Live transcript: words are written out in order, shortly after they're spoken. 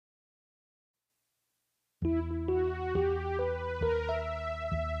The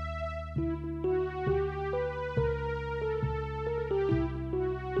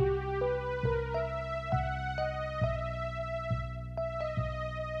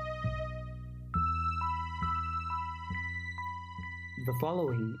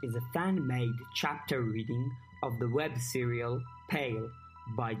following is a fan-made chapter reading of the web serial Pale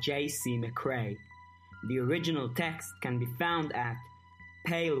by J.C. McCrae. The original text can be found at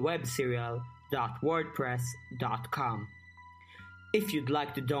palewebserial.wordpress.com. If you'd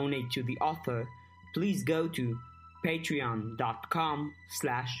like to donate to the author, please go to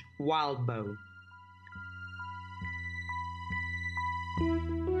patreon.com/wildbow.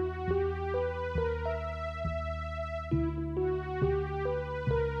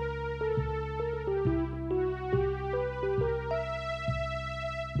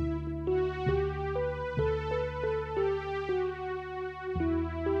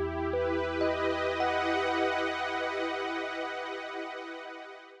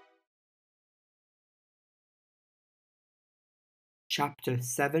 Chapter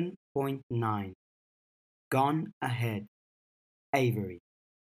 7.9 Gone Ahead. Avery.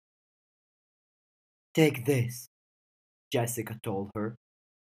 "Take this," Jessica told her.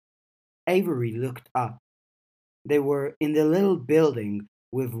 Avery looked up. They were in the little building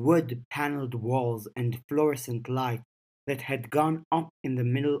with wood-paneled walls and fluorescent light that had gone up in the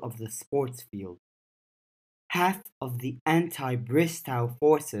middle of the sports field. Half of the anti-Bristow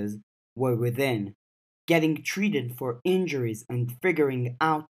forces were within, getting treated for injuries and figuring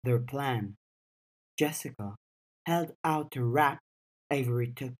out their plan. Jessica held out a wrap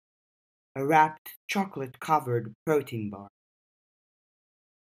Avery took, a wrapped chocolate-covered protein bar.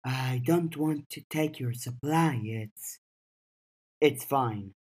 "I don't want to take your supply, It's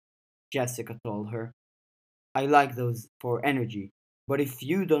fine," Jessica told her. "I like those for energy, but if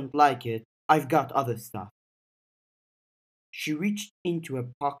you don't like it, I've got other stuff." She reached into a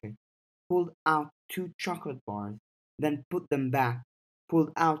pocket, pulled out 2 chocolate bars, then put them back,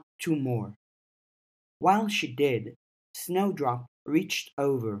 pulled out 2 more. While she did, Snowdrop reached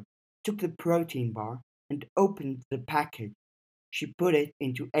over, took the protein bar, and opened the package. She put it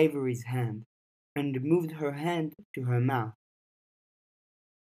into Avery's hand, and moved her hand to her mouth.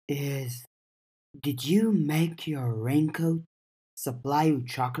 Did you make your raincoat supply you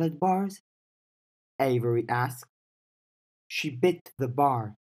chocolate bars?" Avery asked. She bit the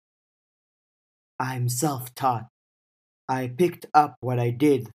bar. "I'm self-taught. I picked up what I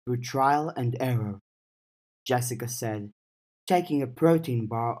did through trial and error," Jessica said, taking a protein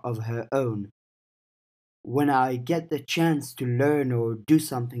bar of her own. "When I get the chance to learn or do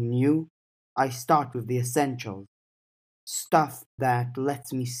something new, I start with the essentials, stuff that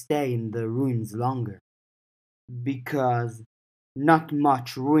lets me stay in the ruins longer. Because not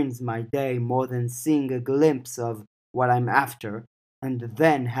much ruins my day more than seeing a glimpse of what I'm after, and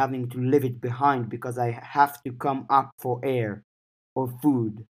then having to leave it behind because I have to come up for air, or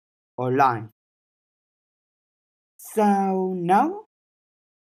food, or light." "So, no?"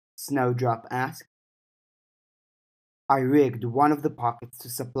 Snowdrop asked. "I rigged one of the pockets to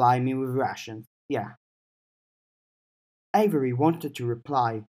supply me with rations, yeah." Avery wanted to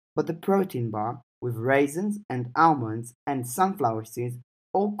reply, but the protein bar, with raisins and almonds and sunflower seeds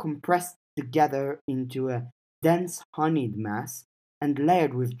all compressed together into a dense honeyed mass and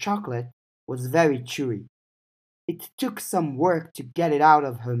layered with chocolate, was very chewy. It took some work to get it out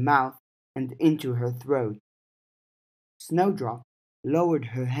of her mouth and into her throat. Snowdrop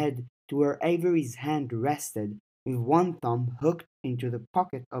lowered her head to where Avery's hand rested, with one thumb hooked into the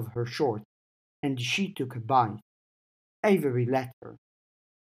pocket of her shorts, and she took a bite. Avery let her.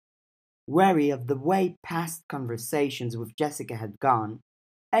 Wary of the way past conversations with Jessica had gone,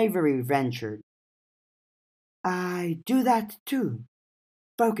 Avery ventured, "I do that too,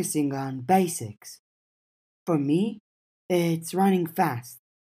 focusing on basics. For me, it's running fast,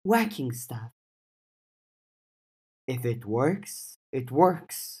 whacking stuff." "If it works, it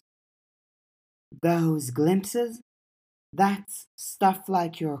works." "Those glimpses? That's stuff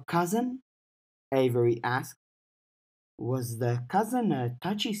like your cousin?" Avery asked. Was the cousin a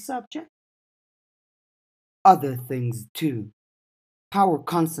touchy subject? "Other things too. Power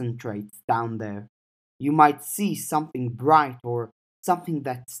concentrates down there. You might see something bright or something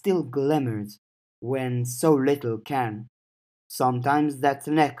that still glimmers when so little can. Sometimes that's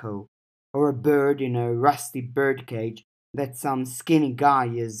an echo, or a bird in a rusty birdcage that some skinny guy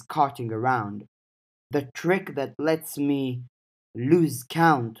is carting around. The trick that lets me lose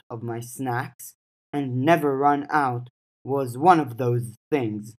count of my snacks and never run out was one of those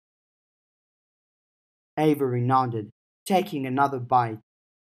things." Avery nodded, taking another bite.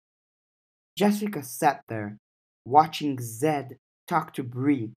 Jessica sat there, watching Zed talk to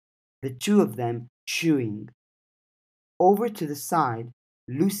Bree, the two of them chewing. Over to the side,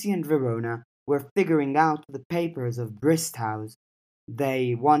 Lucy and Verona were figuring out the papers of Bristhouse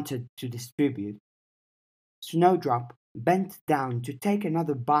they wanted to distribute. Snowdrop bent down to take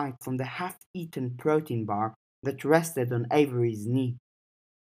another bite from the half-eaten protein bar that rested on Avery's knee.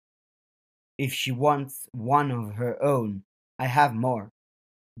 If she wants one of her own, I have more,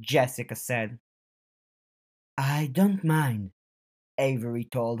 Jessica said. I don't mind, Avery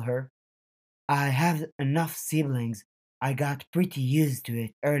told her. I have enough siblings. I got pretty used to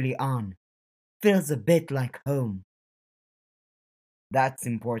it early on. Feels a bit like home. That's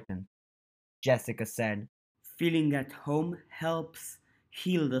important, Jessica said. Feeling at home helps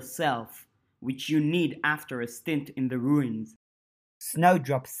heal the self, which you need after a stint in the ruins.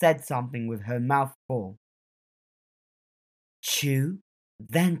 Snowdrop said something with her mouth full. Chew,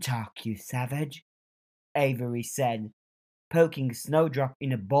 then talk, you savage, Avery said, poking Snowdrop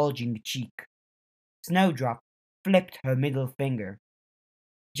in a bulging cheek. Snowdrop flipped her middle finger.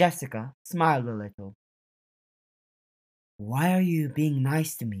 Jessica smiled a little. Why are you being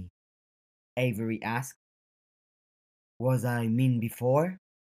nice to me? Avery asked. Was I mean before?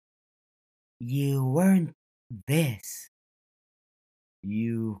 You weren't this.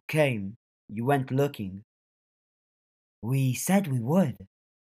 You came. You went looking. We said we would.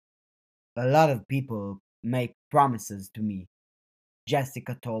 A lot of people make promises to me,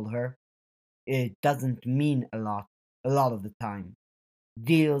 Jessica told her. It doesn't mean a lot of the time.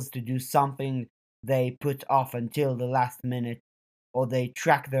 Deals to do something they put off until the last minute, or they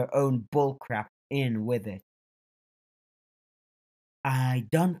track their own bullcrap in with it. I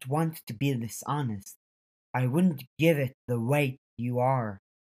don't want to be dishonest. I wouldn't give it the weight you are.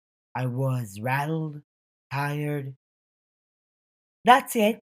 I was rattled, tired. That's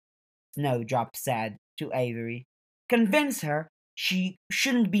it, Snowdrop said to Avery. Convince her she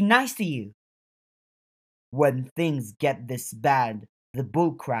shouldn't be nice to you. When things get this bad, the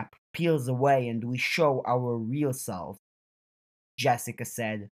bullcrap peels away and we show our real self, Jessica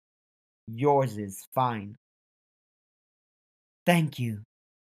said. Yours is fine. Thank you,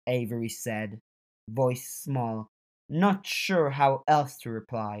 Avery said, voice small, not sure how else to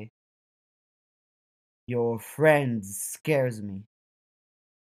reply. Your friend scares me.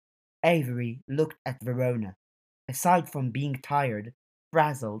 Avery looked at Verona. Aside from being tired,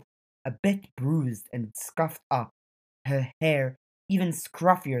 frazzled, a bit bruised and scuffed up, her hair even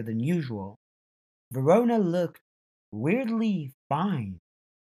scruffier than usual, Verona looked weirdly fine.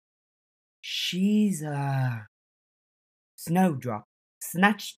 She's Snowdrop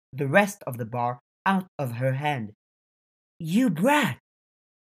snatched the rest of the bar out of her hand. You brat!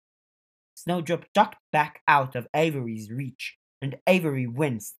 Snowdrop ducked back out of Avery's reach, and Avery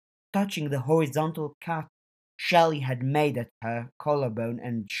winced, touching the horizontal cut Shelley had made at her collarbone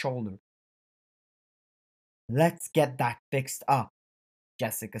and shoulder. Let's get that fixed up,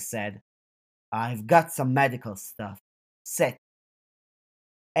 Jessica said. I've got some medical stuff. Sit.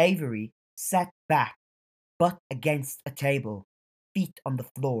 Avery sat back, butt against a table, feet on the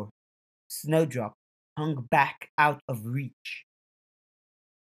floor. Snowdrop hung back out of reach.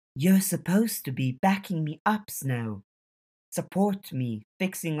 You're supposed to be backing me up, Snow. Support me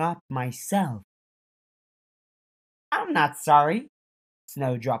fixing up myself. I'm not sorry,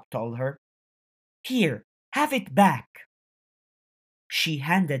 Snowdrop told her. Here, have it back. She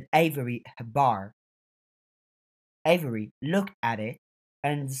handed Avery a bar. Avery looked at it,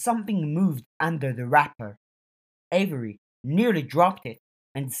 and something moved under the wrapper. Avery nearly dropped it,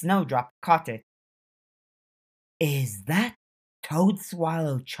 and Snowdrop caught it. Is that toad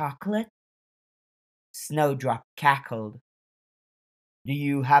swallow chocolate? Snowdrop cackled. Do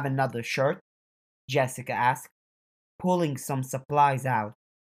you have another shirt? Jessica asked, pulling some supplies out.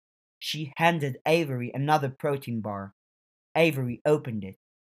 She handed Avery another protein bar. Avery opened it.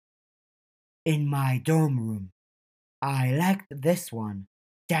 In my dorm room. I liked this one.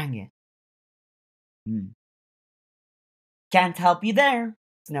 Dang it. Can't help you there,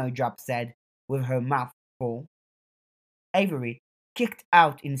 Snowdrop said, with her mouth full. Avery kicked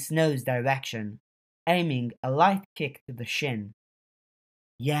out in Snow's direction, aiming a light kick to the shin.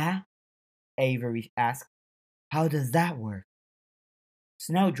 Yeah? Avery asked. How does that work?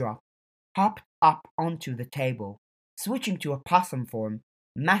 Snowdrop hopped up onto the table, switching to a possum form,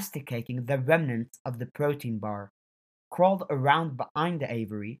 masticating the remnants of the protein bar, crawled around behind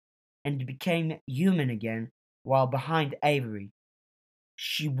Avery, and became human again while behind Avery.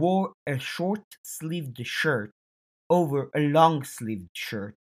 She wore a short-sleeved shirt over a long-sleeved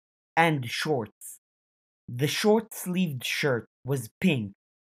shirt and shorts. The short-sleeved shirt was pink,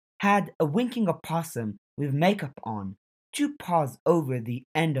 had a winking opossum with makeup on, two paws over the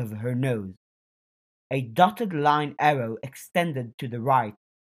end of her nose. A dotted line arrow extended to the right,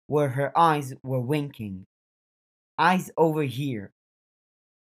 where her eyes were winking. Eyes over here.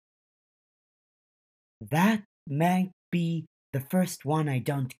 That might be the first one I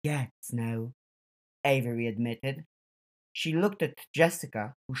don't get, Snow, Avery admitted. She looked at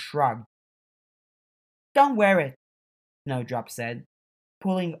Jessica, who shrugged. Don't wear it, Snowdrop said,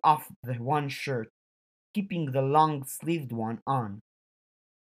 pulling off the one shirt, keeping the long-sleeved one on.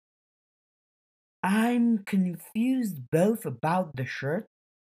 I'm confused both about the shirt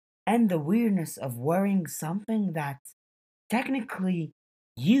and the weirdness of wearing something that's technically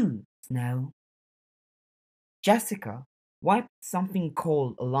you, Snow. Jessica wiped something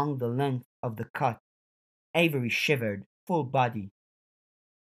cold along the length of the cut. Avery shivered, full body.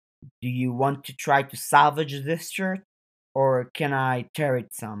 Do you want to try to salvage this shirt? Or can I tear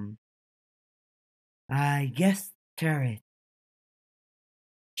it some? I guess tear it.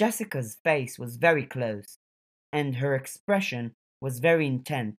 Jessica's face was very close, and her expression was very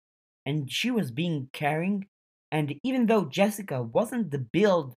intent, and she was being caring, and even though Jessica wasn't the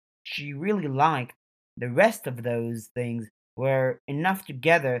build she really liked, the rest of those things were enough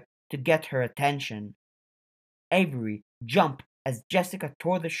together to get her attention. Avery jumped as Jessica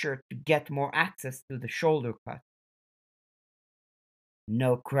tore the shirt to get more access to the shoulder cut.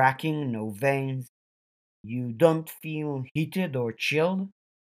 No cracking, no veins. You don't feel heated or chilled?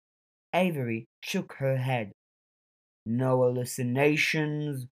 Avery shook her head. No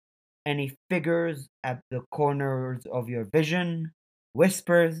hallucinations, any figures at the corners of your vision?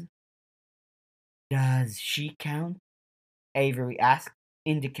 Whispers? Does she count? Avery asked,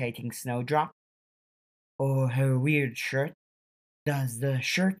 indicating Snowdrop. Or her weird shirt? Does the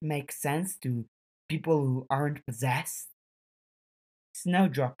shirt make sense to people who aren't possessed?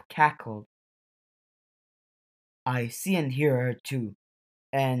 Snowdrop cackled. I see and hear her too,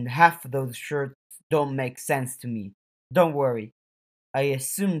 and half those shirts don't make sense to me. Don't worry, I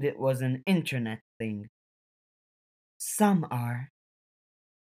assumed it was an internet thing. Some are.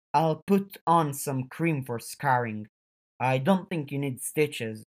 I'll put on some cream for scarring. I don't think you need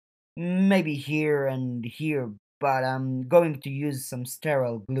stitches. Maybe here and here, but I'm going to use some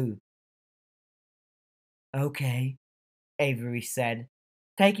sterile glue. Okay, Avery said,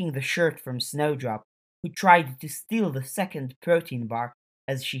 taking the shirt from Snowdrop, who tried to steal the second protein bar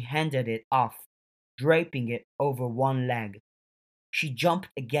as she handed it off, draping it over one leg. She jumped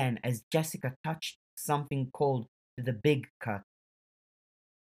again as Jessica touched something cold to the big cut.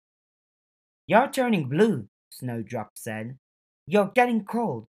 You're turning blue, Snowdrop said. You're getting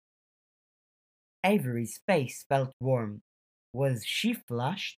cold. Avery's face felt warm. Was she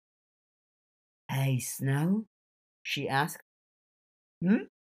flushed? Hey, Snow? She asked. Hmm?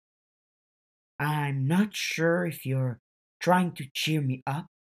 I'm not sure if you're trying to cheer me up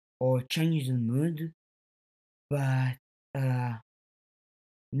or change the mood, but, uh,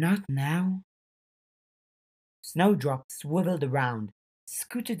 not now. Snowdrop swiveled around,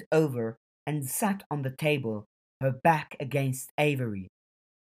 scooted over, and sat on the table, her back against Avery.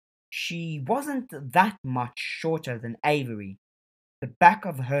 She wasn't that much shorter than Avery. The back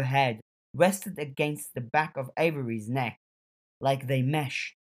of her head rested against the back of Avery's neck, like they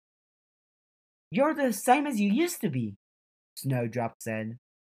meshed. You're the same as you used to be, Snowdrop said.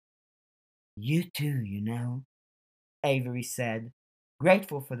 You too, you know, Avery said,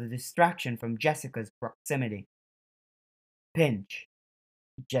 grateful for the distraction from Jessica's proximity. Pinch,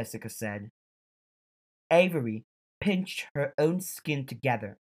 Jessica said. Avery pinched her own skin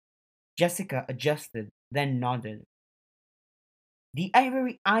together. Jessica adjusted, then nodded. The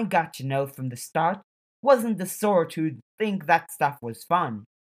Avery I got to know from the start wasn't the sort who'd think that stuff was fun,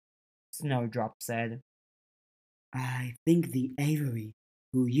 Snowdrop said. I think the Avery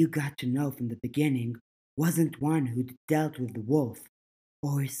who you got to know from the beginning wasn't one who'd dealt with the wolf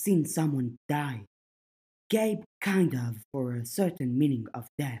or seen someone die. Gabe kind of for a certain meaning of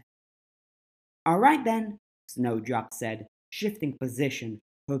death. All right then, Snowdrop said, shifting position,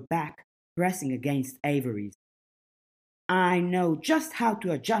 her back pressing against Avery's. I know just how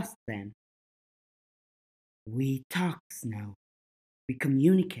to adjust then. We talk, Snow. We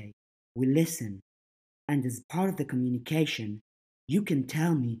communicate. We listen. And as part of the communication, you can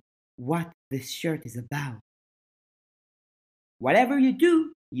tell me what this shirt is about. Whatever you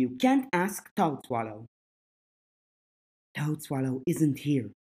do, you can't ask Toadswallow. Toadswallow isn't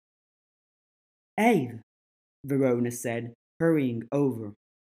here. Ave, Verona said, hurrying over.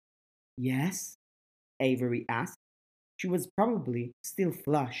 Yes? Avery asked. She was probably still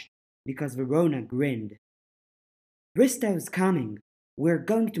flushed because Verona grinned. Bristow's coming. We're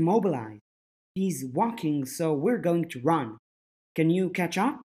going to mobilize. He's walking, so we're going to run. Can you catch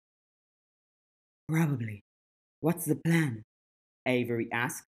up? Probably. What's the plan? Avery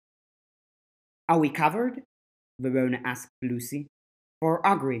asked. Are we covered? Verona asked Lucy. For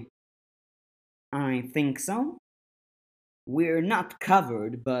Augury. I think so. We're not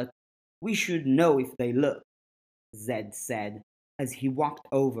covered, but we should know if they look, Zed said as he walked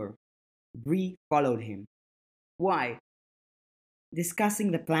over. Bree followed him. Why?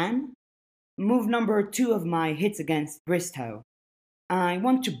 Discussing the plan? Move number 2 of my hits against Bristow. I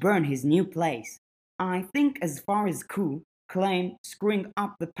want to burn his new place. I think as far as coup, claim, screwing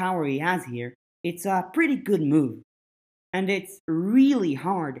up the power he has here, it's a pretty good move. And it's really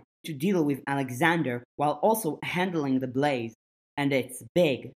hard to deal with Alexander while also handling the blaze. And it's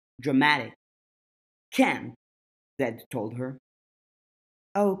big, dramatic. Can't, Zed told her.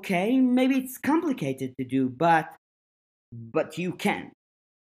 Okay, maybe it's complicated to do, but you can.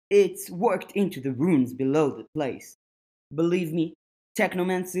 It's worked into the runes below the place. Believe me,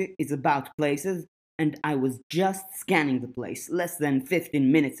 technomancy is about places, and I was just scanning the place less than 15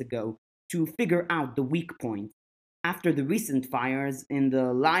 minutes ago to figure out the weak point. After the recent fires in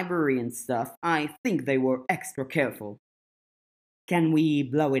the library and stuff, I think they were extra careful. Can we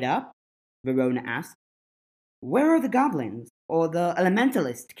blow it up? Verona asked. Where are the goblins? Or the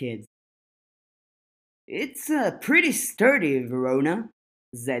elementalist kids? It's pretty sturdy, Verona,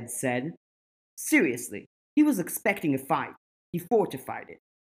 Zed said. Seriously, he was expecting a fight. He fortified it.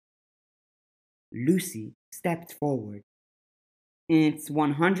 Lucy stepped forward. It's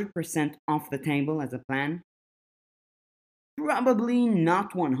 100% off the table as a plan? Probably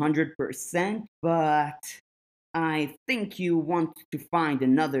not 100%, but I think you want to find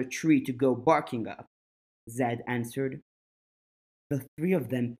another tree to go barking up, Zed answered. The three of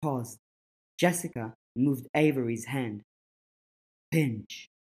them paused. Jessica moved Avery's hand. Pinch.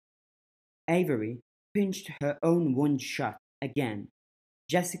 Avery pinched her own wound shut again.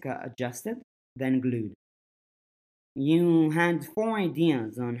 Jessica adjusted, then glued. You had 4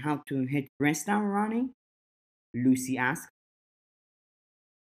 ideas on how to hit Bristow, Ronnie? Lucy asked.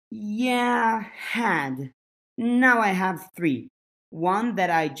 Yeah, had. Now I have 3. One that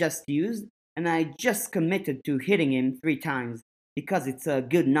I just used, and I just committed to hitting him 3 times, because it's a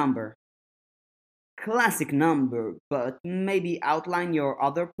good number. Classic number, but maybe outline your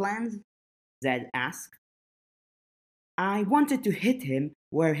other plans? Zed asked. I wanted to hit him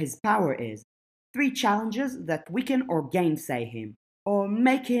where his power is. 3 challenges that weaken or gainsay him, or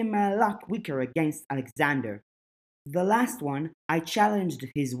make him a lot weaker against Alexander. The last one, I challenged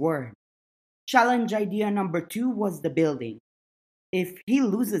his word. Challenge idea number 2 was the building. If he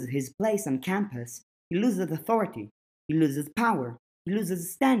loses his place on campus, he loses authority, he loses power, he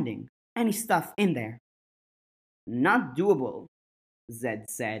loses standing, any stuff in there. Not doable, Zed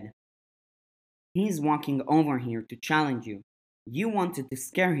said. He's walking over here to challenge you. You wanted to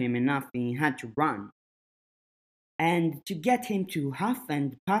scare him enough he had to run. And to get him to huff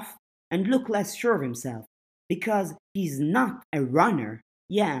and puff and look less sure of himself. Because he's not a runner.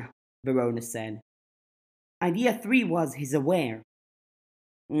 Yeah, Verona said. Idea 3 was he's aware.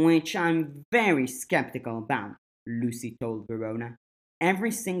 Which I'm very skeptical about, Lucy told Verona.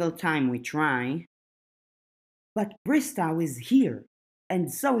 Every single time we try. But Bristow is here,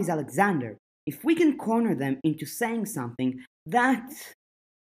 and so is Alexander. If we can corner them into saying something, that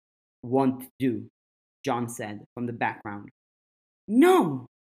won't do, John said from the background. No,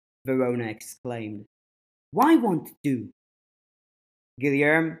 Verona exclaimed. Why won't do?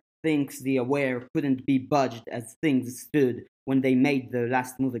 Guillerme thinks the aware couldn't be budged as things stood when they made the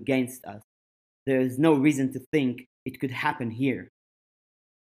last move against us. There is no reason to think it could happen here.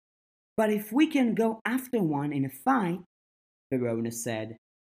 But if we can go after one in a fight, Verona said,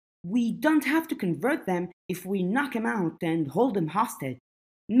 we don't have to convert them if we knock him out and hold him hostage.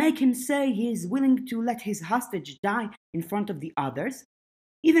 Make him say he is willing to let his hostage die in front of the others,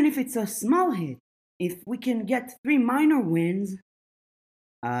 even if it's a small hit. If we can get 3 minor wins.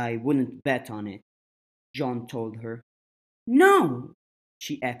 I wouldn't bet on it, John told her. No,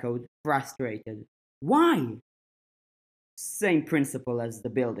 she echoed, frustrated. Why? Same principle as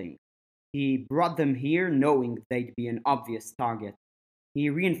the building. He brought them here knowing they'd be an obvious target. He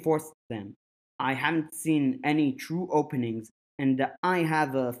reinforced them. I haven't seen any true openings, and I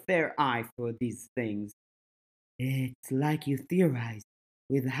have a fair eye for these things. It's like you theorized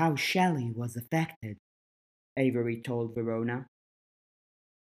with how Shelley was affected, Avery told Verona.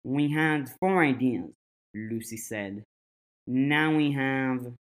 We had 4 ideas, Lucy said. Now we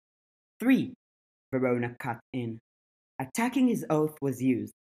have 3, Verona cut in. Attacking his oath was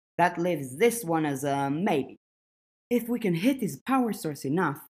used. That leaves this one as a maybe. If we can hit his power source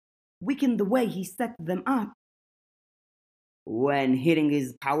enough, weaken the way he set them up. When hitting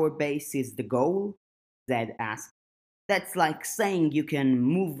his power base is the goal? Zed asked. That's like saying you can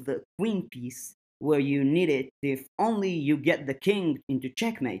move the queen piece where you need it if only you get the king into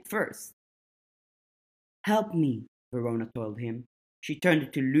checkmate first. Help me, Verona told him. She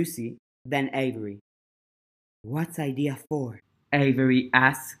turned to Lucy, then Avery. What's idea four? Avery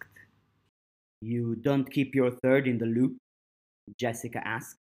asked. You don't keep your third in the loop? Jessica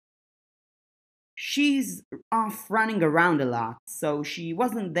asked. She's off running around a lot, so she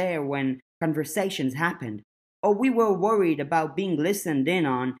wasn't there when conversations happened. Or we were worried about being listened in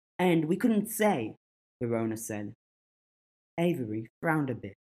on, and we couldn't say, Verona said. Avery frowned a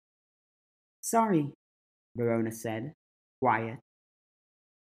bit. Sorry, Verona said, quiet.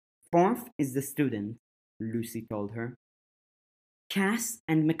 Fourth is the student, Lucy told her. Cass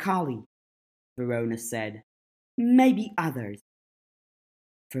and Macaulay, Verona said. Maybe others.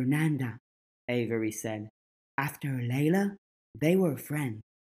 Fernanda, Avery said. After Layla, they were friends.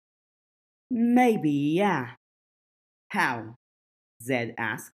 Maybe, yeah. How? Zed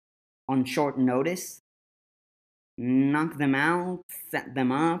asked. On short notice? Knock them out, set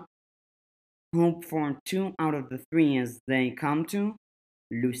them up, hope for two out of the three as they come to?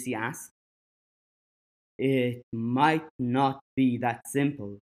 Lucy asked. It might not be that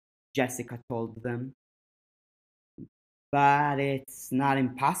simple, Jessica told them. But it's not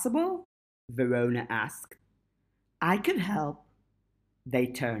impossible? Verona asked. I could help. They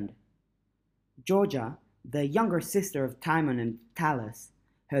turned. Georgia, the younger sister of Timon and Talus,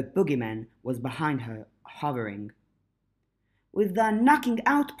 her boogeyman was behind her, hovering. With the knocking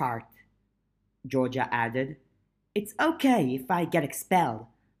out part, Georgia added. It's okay if I get expelled.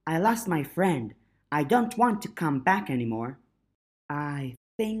 I lost my friend. I don't want to come back anymore. I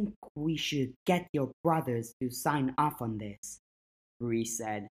think we should get your brothers to sign off on this, Bree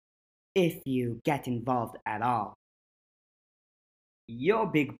said, if you get involved at all. Your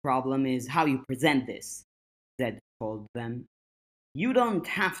big problem is how you present this, Zed told them. You don't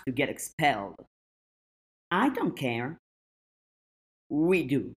have to get expelled. I don't care. We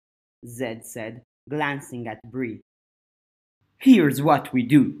do, Zed said, glancing at Bree. Here's what we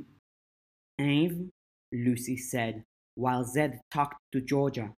do. Ave, Lucy said, while Zed talked to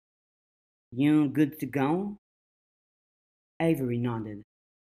Georgia. You good to go? Avery nodded.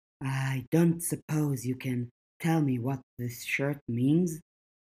 I don't suppose you can tell me what this shirt means?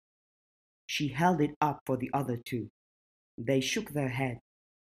 She held it up for the other two. They shook their heads.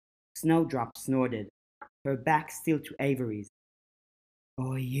 Snowdrop snorted, her back still to Avery's.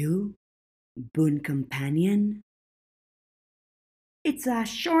 Are you? Boon companion? It's a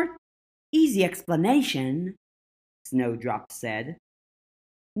short, easy explanation, Snowdrop said.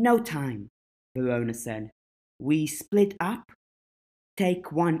 No time, Verona said. We split up?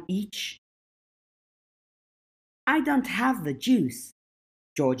 Take one each? I don't have the juice,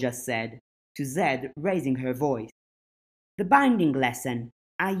 Georgia said, to Zed, raising her voice. The binding lesson,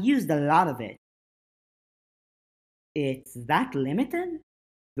 I used a lot of it. It's that limited?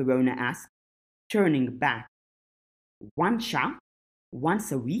 Verona asked, turning back. One shot?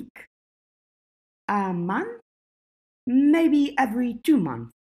 Once a week? A month? Maybe every 2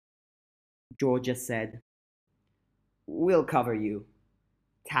 months, Georgia said. We'll cover you,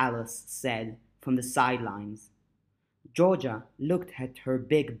 Talus said from the sidelines. Georgia looked at her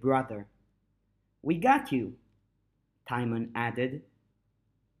big brother. We got you, Timon added.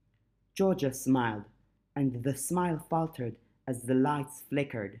 Georgia smiled, and the smile faltered as the lights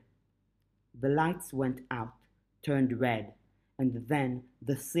flickered. The lights went out, turned red, and then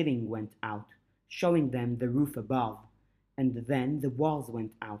the ceiling went out, showing them the roof above, and then the walls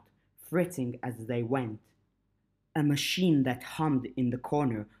went out, fritting as they went. A machine that hummed in the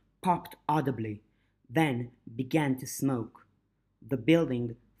corner popped audibly, then began to smoke. The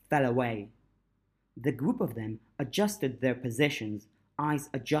building fell away. The group of them adjusted their positions, eyes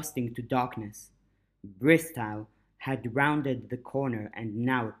adjusting to darkness. Bristow had rounded the corner and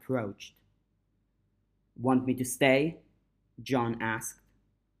now approached. Want me to stay? John asked.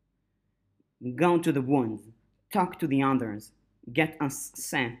 Go to the woods. Talk to the others. Get us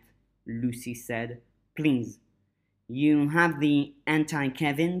sent, Lucy said. Please. You have the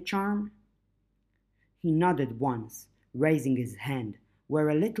anti-Kevin charm? He nodded once, raising his hand, where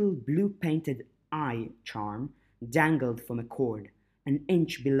a little blue-painted eye charm dangled from a cord, an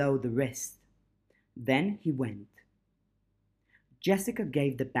inch below the wrist. Then he went. Jessica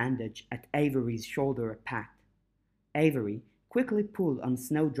gave the bandage at Avery's shoulder a pat. Avery quickly pulled on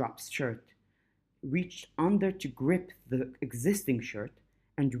Snowdrop's shirt, reached under to grip the existing shirt,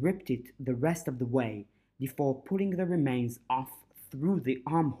 and ripped it the rest of the way, before pulling the remains off through the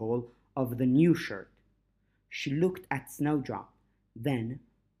armhole of the new shirt. She looked at Snowdrop, then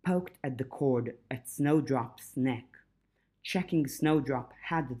poked at the cord at Snowdrop's neck, checking Snowdrop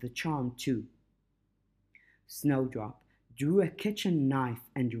had the charm too. Snowdrop drew a kitchen knife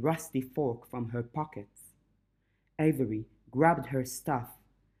and rusty fork from her pockets. Avery grabbed her stuff,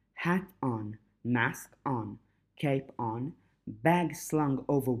 hat on, mask on, cape on, bag slung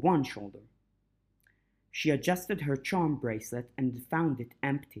over one shoulder. She adjusted her charm bracelet and found it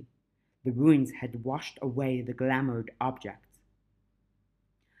empty. The ruins had washed away the glamoured objects.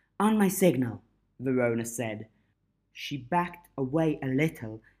 On my signal, Verona said. She backed away a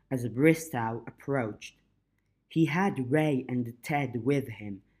little as Bristow approached. He had Ray and Ted with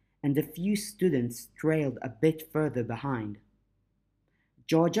him, and a few students trailed a bit further behind.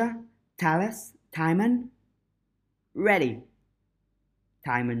 Georgia, Tallis, Timon? Ready,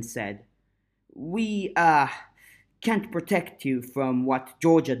 Timon said. We, can't protect you from what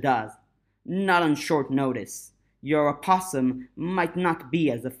Georgia does. Not on short notice. Your opossum might not be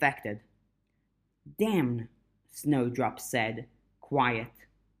as affected. Damn, Snowdrop said, quiet.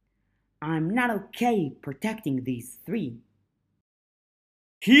 I'm not okay protecting these three.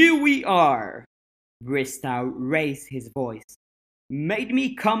 Here we are, Bristow raised his voice. Made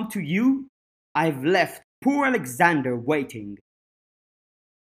me come to you? I've left poor Alexander waiting.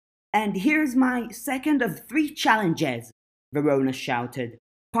 And here's my second of 3 challenges, Verona shouted,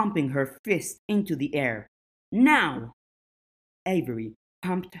 pumping her fist into the air. Now! Avery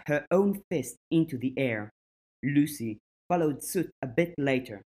pumped her own fist into the air. Lucy followed suit a bit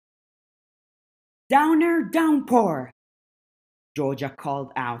later. Downer downpour! Georgia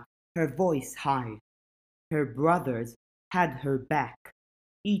called out, her voice high. Her brothers had her back,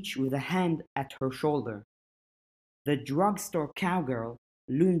 each with a hand at her shoulder. The drugstore cowgirl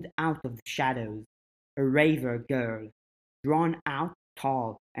loomed out of the shadows, a raver girl, drawn out,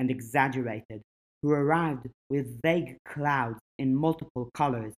 tall, and exaggerated, who arrived with vague clouds in multiple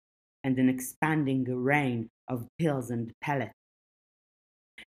colors and an expanding rain of pills and pellets.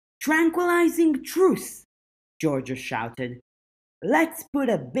 Tranquilizing truce, Georgia shouted. Let's put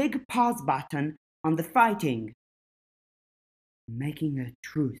a big pause button on the fighting. Making a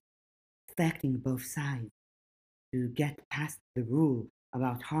truce, affecting both sides, to get past the rule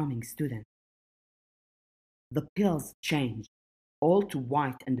about harming students. The pills changed, all to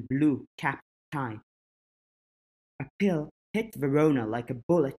white and blue capped tie. A pill hit Verona like a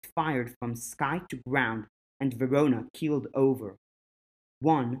bullet fired from sky to ground, and Verona keeled over.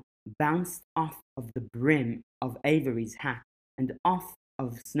 One bounced off of the brim of Avery's hat and off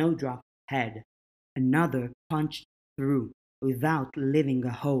of Snowdrop's head. Another punched through without leaving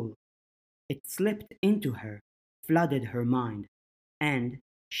a hole. It slipped into her, flooded her mind, and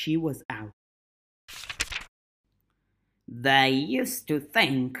she was out. They used to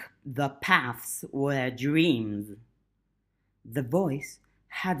think the paths were dreams. The voice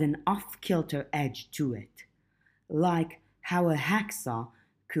had an off-kilter edge to it, like how a hacksaw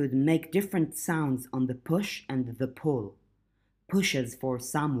could make different sounds on the push and the pull. Pushes for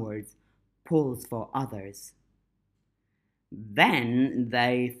some words, pulls for others. Then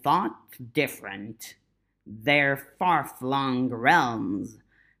they thought different. Their far-flung realms,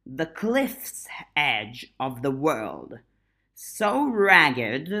 the cliff's edge of the world, so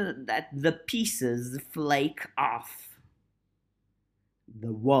ragged that the pieces flake off.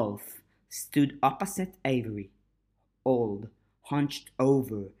 The wolf stood opposite Avery, old, hunched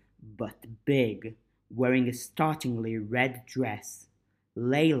over, but big, wearing a startlingly red dress.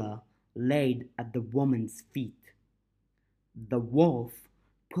 Layla laid at the woman's feet. The wolf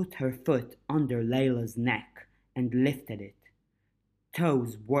put her foot under Layla's neck and lifted it.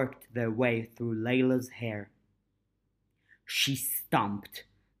 Toes worked their way through Layla's hair. She stomped.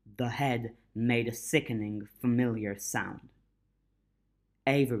 The head made a sickening, familiar sound.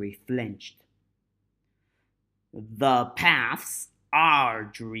 Avery flinched. The paths are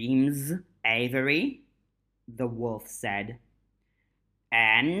dreams, Avery, the wolf said,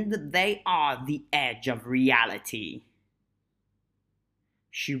 and they are the edge of reality.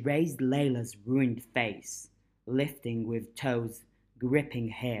 She raised Layla's ruined face, lifting with toes, gripping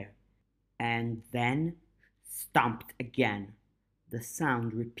hair, and then stomped again. The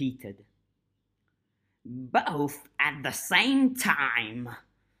sound repeated. Both at the same time.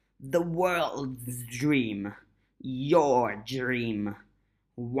 The world's dream. Your dream.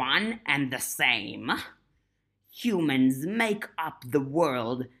 One and the same. Humans make up the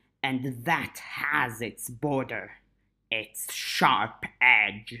world, and that has its border, its sharp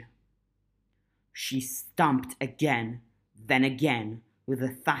edge. She stomped again, then again, with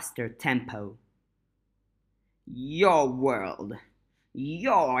a faster tempo. Your world,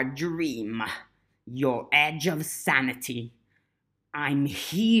 your dream, your edge of sanity. I'm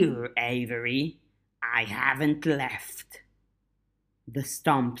here, Avery. I haven't left. The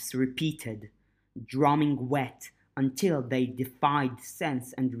stumps repeated, drumming wet until they defied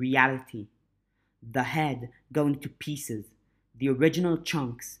sense and reality. The head going to pieces, the original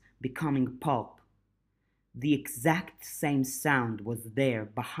chunks becoming pulp. The exact same sound was there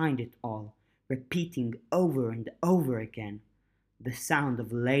behind it all, repeating over and over again. The sound of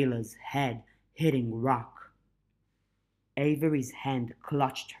Layla's head hitting rock. Avery's hand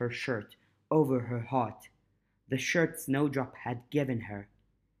clutched her shirt over her heart. The shirt Snowdrop had given her.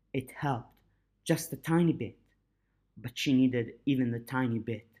 It helped, just a tiny bit, but she needed even the tiny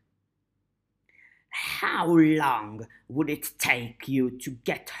bit. How long would it take you to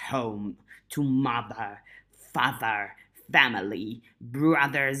get home to mother, father, family,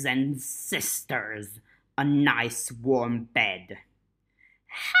 brothers and sisters, a nice warm bed?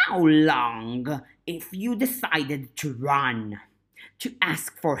 How long if you decided to run, to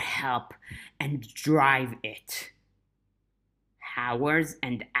ask for help and drive it? Hours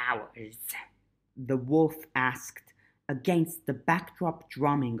and hours. The wolf asked, against the backdrop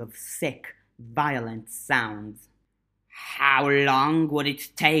drumming of sick, violent sounds. How long would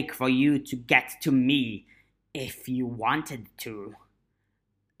it take for you to get to me if you wanted to?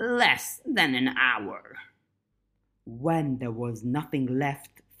 Less than an hour. When there was nothing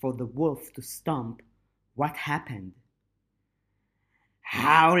left for the wolf to stomp, what happened?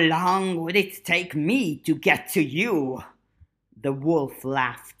 How long would it take me to get to you? The wolf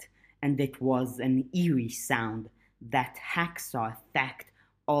laughed, and it was an eerie sound, that hacksaw effect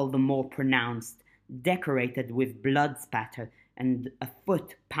all the more pronounced, decorated with blood spatter and a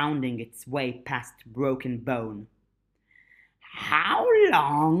foot pounding its way past broken bone. How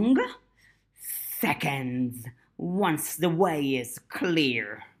long? Seconds, once the way is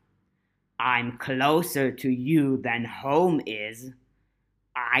clear. I'm closer to you than home is.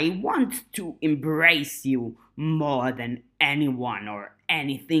 I want to embrace you more than anyone or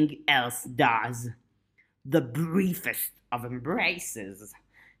anything else does. The briefest of embraces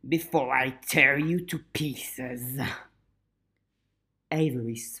before I tear you to pieces.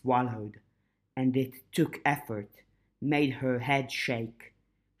 Avery swallowed, and it took effort, made her head shake.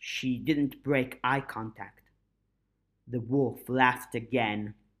 She didn't break eye contact. The wolf laughed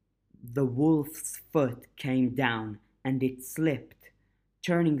again. The wolf's foot came down, and it slipped,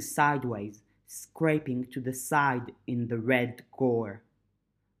 turning sideways, scraping to the side in the red gore.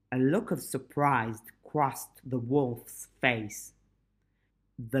 A look of surprise crossed the wolf's face.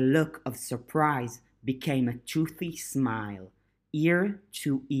 The look of surprise became a toothy smile, ear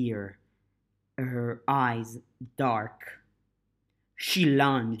to ear, her eyes dark. She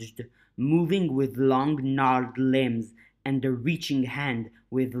lunged, moving with long gnarled limbs and a reaching hand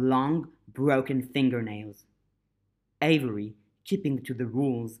with long, broken fingernails. Avery, keeping to the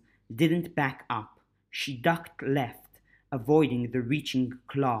rules, didn't back up. She ducked left, avoiding the reaching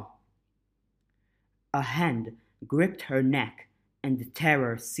claw. A hand gripped her neck, and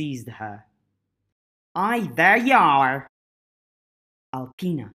terror seized her. Aye, there you are!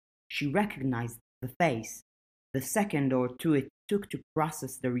 Alpina. She recognized the face. The second or two it took to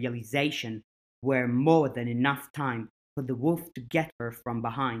process the realization were more than enough time for the wolf to get her from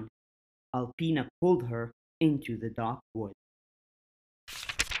behind. Alpina pulled her into the dark wood.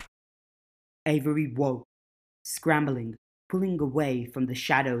 Avery woke, scrambling, pulling away from the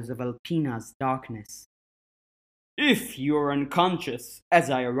shadows of Alpina's darkness. If you're unconscious as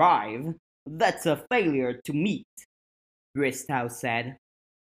I arrive, that's a failure to meet, Bristow said.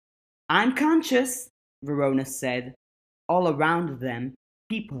 I'm conscious, Verona said. All around them,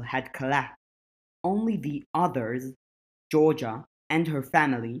 people had collapsed. Only the others, Georgia and her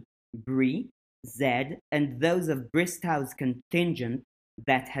family, Bree, Zed, and those of Bristow's contingent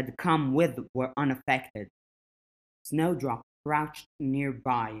that had come with were unaffected. Snowdrop crouched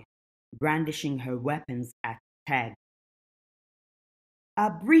nearby, brandishing her weapons at Ted. A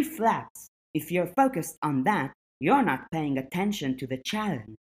brief lapse. If you're focused on that, you're not paying attention to the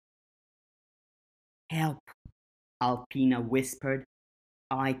challenge. Help, Alpina whispered.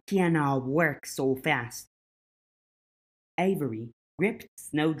 I cannot work so fast. Avery gripped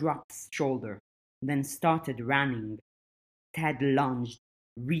Snowdrop's shoulder, then started running. Ted lunged,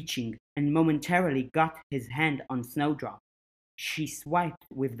 reaching, and momentarily got his hand on Snowdrop. She swiped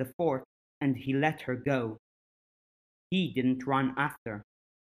with the fork, and he let her go. He didn't run after.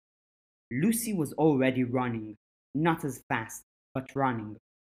 Lucy was already running, not as fast, but running,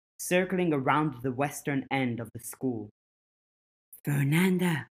 circling around the western end of the school.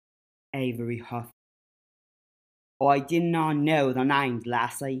 Fernanda, Avery huffed. I did not know the names,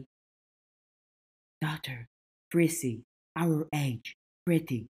 lassie. Daughter, Prissy, our age,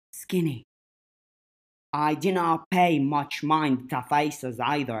 pretty, skinny. I did not pay much mind to faces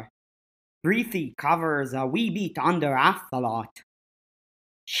either. Breathy covers a wee bit under half a lot.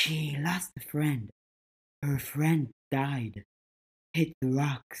 She lost a friend. Her friend died. Hit the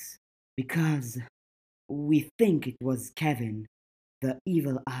rocks. Because we think it was Kevin, the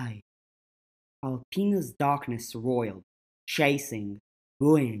evil eye. Alpina's darkness roiled, chasing,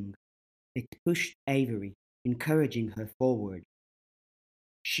 buoying. It pushed Avery, encouraging her forward.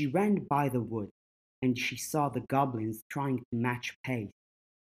 She ran by the wood, and she saw the goblins trying to match pace.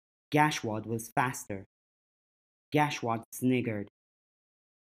 Gashwad was faster. Gashwad sniggered.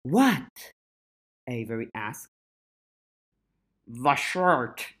 What? Avery asked. The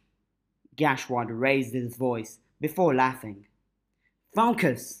shirt! Gashwad raised his voice before laughing.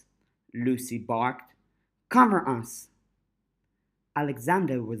 Focus! Lucy barked. Cover us!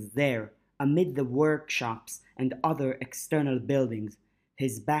 Alexander was there, amid the workshops and other external buildings,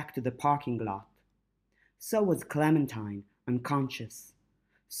 his back to the parking lot. So was Clementine, unconscious.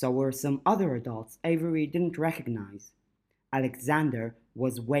 So were some other adults Avery didn't recognize. Alexander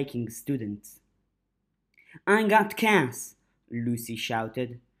was waking students. I got Cass, Lucy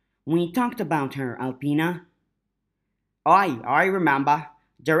shouted. We talked about her, Alpina. Aye, I remember.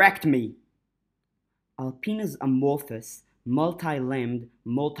 Direct me. Alpina's amorphous, multi-limbed,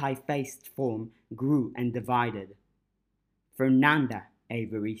 multi-faced form grew and divided. Fernanda,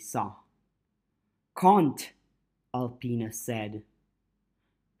 Avery saw. Can't, Alpina said.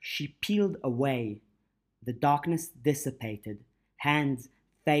 She peeled away. The darkness dissipated. Hands,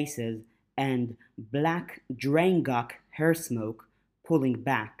 faces, and black Drangok hair smoke pulling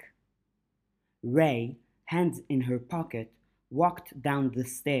back. Ray, hands in her pocket, walked down the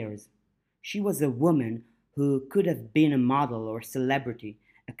stairs. She was a woman who could have been a model or celebrity,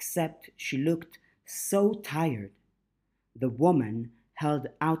 except she looked so tired. The woman held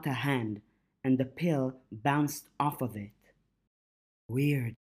out a hand, and the pill bounced off of it.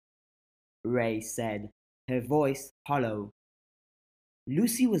 Weird, Ray said, her voice hollow.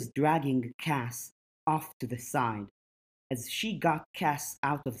 Lucy was dragging Cass off to the side. As she got Cass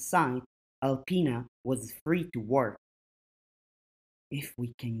out of sight, Alpina was free to work. If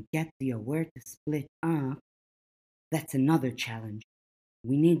we can get the aware to split up, that's another challenge.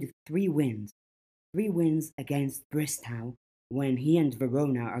 We need 3 wins. 3 wins against Bristow when he and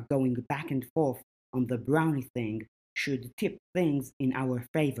Verona are going back and forth on the brownie thing should tip things in our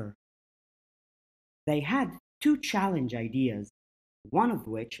favor. They had 2 challenge ideas, one of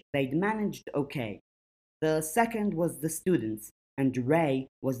which they'd managed okay. The second was the students, and Ray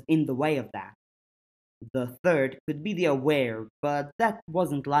was in the way of that. The third could be the aware, but that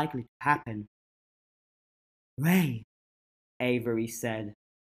wasn't likely to happen. Ray, Avery said.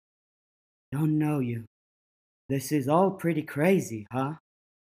 Don't know you. This is all pretty crazy, huh?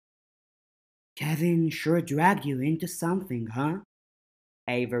 Kevin sure dragged you into something, huh?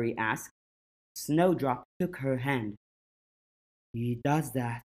 Avery asked. Snowdrop took her hand. He does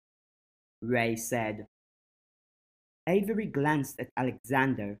that, Ray said. Avery glanced at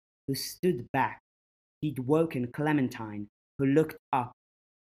Alexander, who stood back. He'd woken Clementine, who looked up.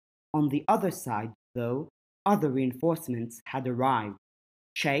 On the other side, though, other reinforcements had arrived.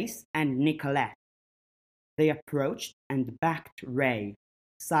 Chase and Nicolette. They approached and backed Ray,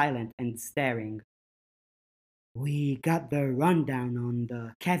 silent and staring. We got the rundown on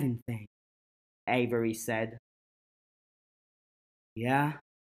the Kevin thing, Avery said. Yeah,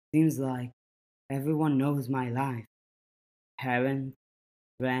 seems like everyone knows my life. Parents,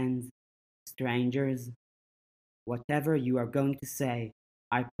 friends, strangers. Whatever you are going to say,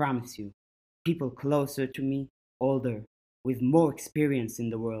 I promise you, people closer to me, older, with more experience in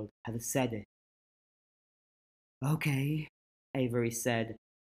the world, have said it. Okay, Avery said.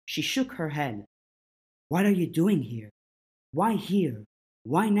 She shook her head. What are you doing here? Why here?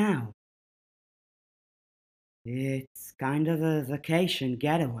 Why now? It's kind of a vacation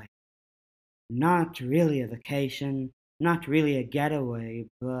getaway. Not really a vacation, not really a getaway,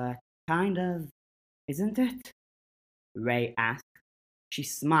 but kind of, isn't it? Ray asked. She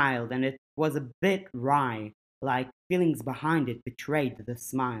smiled, and it was a bit wry, like feelings behind it betrayed the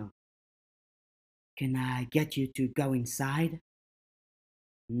smile. Can I get you to go inside?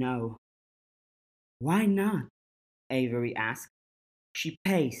 No. Why not? Avery asked. She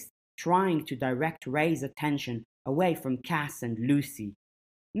paced, trying to direct Ray's attention away from Cass and Lucy.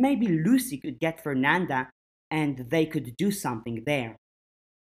 Maybe Lucy could get Fernanda and they could do something there.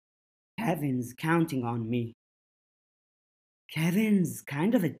 Kevin's counting on me. Kevin's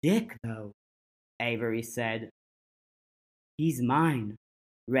kind of a dick, though, Avery said. He's mine,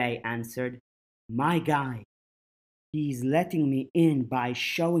 Ray answered. My guy. He's letting me in by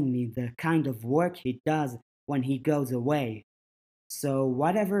showing me the kind of work he does when he goes away. So,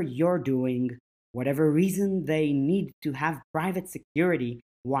 whatever you're doing, whatever reason they need to have private security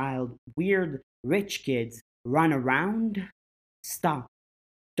while weird rich kids run around, stop.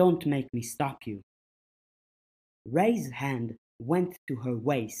 Don't make me stop you. Ray's hand went to her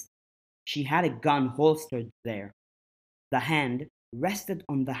waist. She had a gun holstered there. The hand rested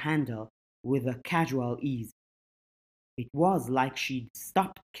on the handle with a casual ease. It was like she'd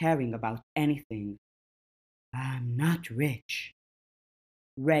stopped caring about anything. I'm not rich.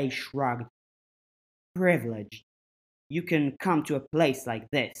 Ray shrugged. Privileged. You can come to a place like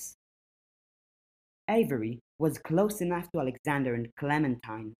this. Avery was close enough to Alexander and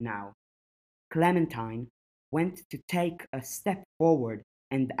Clementine now. Clementine went to take a step forward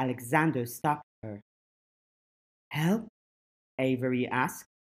and Alexander stopped her. Help? Avery asked.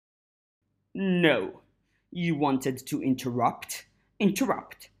 No. You wanted to interrupt?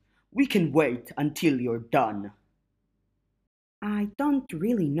 Interrupt. We can wait until you're done. I don't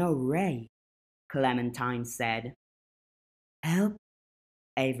really know Ray, Clementine said. Help?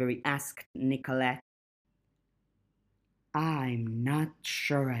 Avery asked Nicolette. I'm not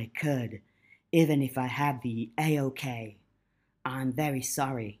sure I could, even if I had the A-OK. I'm very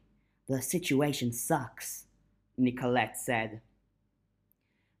sorry. The situation sucks, Nicolette said.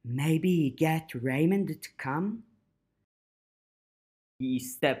 Maybe get Raymond to come? He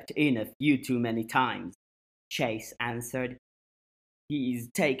stepped in a few too many times, Chase answered. He's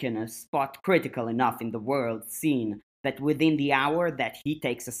taken a spot critical enough in the world scene that within the hour that he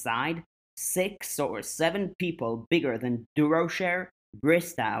takes a side, 6 or 7 people bigger than Durocher,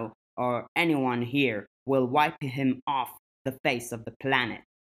 Bristow, or anyone here will wipe him off the face of the planet.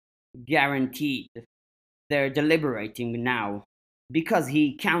 Guaranteed. They're deliberating now. Because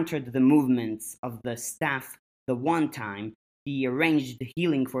he countered the movements of the staff the one time, he arranged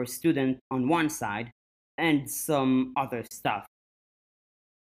healing for a student on one side, and some other stuff.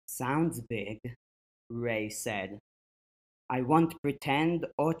 Sounds big, Ray said. I won't pretend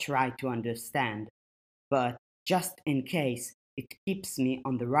or try to understand, but just in case it keeps me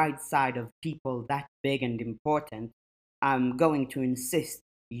on the right side of people that big and important, I'm going to insist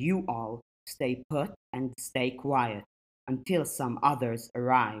you all stay put and stay quiet until some others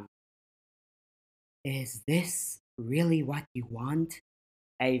arrive. Is this really what you want?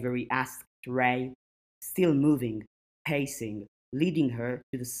 Avery asked Ray, still moving, pacing, leading her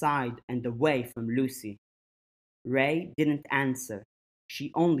to the side and away from Lucy. Ray didn't answer.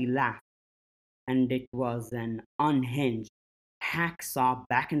 She only laughed, and it was an unhinged, hacksaw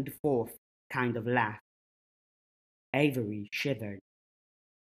back and forth kind of laugh. Avery shivered.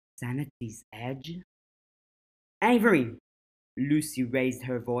 Sanity's edge? Avery! Lucy raised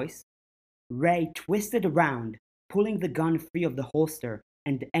her voice. Ray twisted around, pulling the gun free of the holster,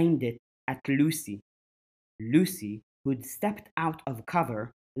 and aimed it at Lucy. Lucy, who'd stepped out of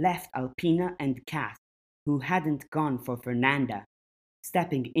cover, left Alpina and Kath, who hadn't gone for Fernanda,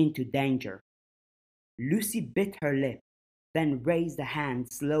 stepping into danger. Lucy bit her lip, then raised a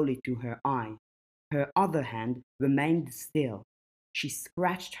hand slowly to her eye. Her other hand remained still. She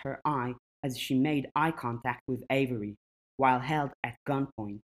scratched her eye as she made eye contact with Avery, while held at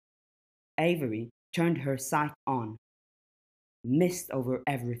gunpoint. Avery turned her sight on. Mist over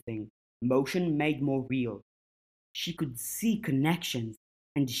everything, motion made more real. She could see connections,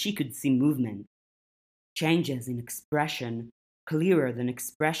 and she could see movement. Changes in expression, clearer than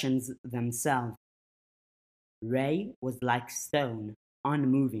expressions themselves. Ray was like stone,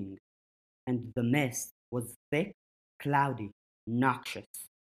 unmoving, and the mist was thick, cloudy, noxious.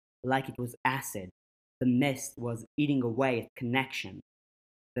 Like it was acid, the mist was eating away at connection.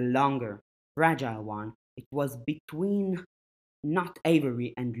 The longer, fragile one, it was between not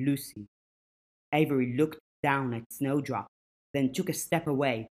Avery and Lucy. Avery looked down at Snowdrop, then took a step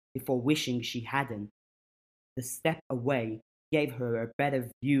away before wishing she hadn't. The step away gave her a better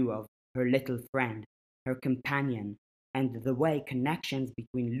view of her little friend, her companion, and the way connections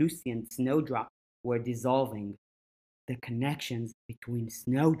between Lucy and Snowdrop were dissolving. The connections between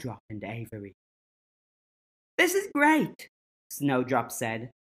Snowdrop and Avery. This is great, Snowdrop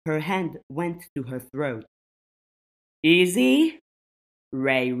said. Her hand went to her throat. Easy?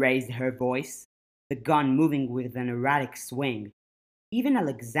 Ray raised her voice, the gun moving with an erratic swing. Even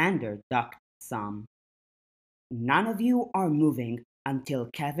Alexander ducked some. None of you are moving until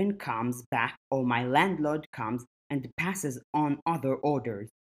Kevin comes back or my landlord comes and passes on other orders.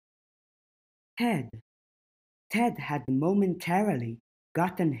 Ted. Ted had momentarily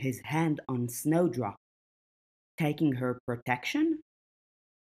gotten his hand on Snowdrop. taking her protection?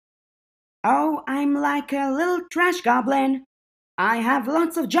 Oh, I'm like a little trash goblin. I have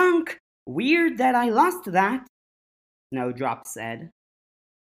lots of junk. Weird that I lost that, Snowdrop said.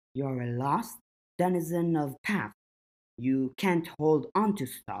 You're a lost denizen of path. You can't hold on to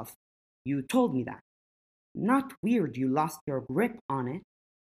stuff. You told me that. Not weird you lost your grip on it.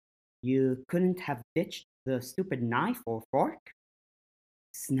 You couldn't have ditched the stupid knife or fork?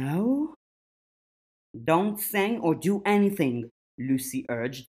 Snow? Don't say or do anything, Lucy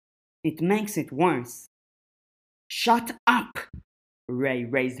urged. It makes it worse. Shut up! Ray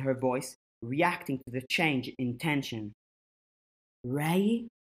raised her voice, reacting to the change in tension. Ray?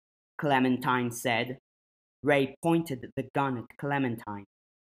 Clementine said. Ray pointed the gun at Clementine.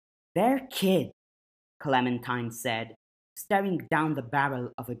 They're kids, Clementine said, staring down the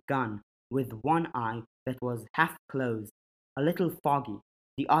barrel of a gun with one eye that was half closed, a little foggy,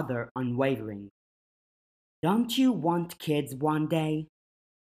 the other unwavering. Don't you want kids one day?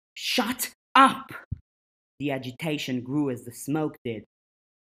 Shut up! The agitation grew as the smoke did.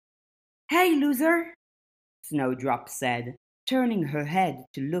 Hey, loser! Snowdrop said, turning her head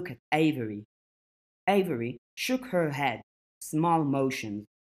to look at Avery. Avery shook her head, small motions.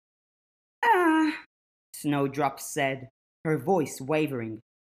 Ah, Snowdrop said, her voice wavering.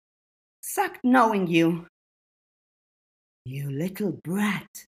 Sucked knowing you. You little brat,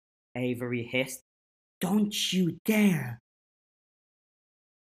 Avery hissed. Don't you dare.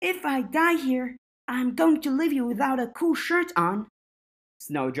 If I die here, I'm going to leave you without a cool shirt on,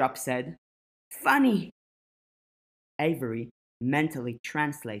 Snowdrop said. Funny. Avery mentally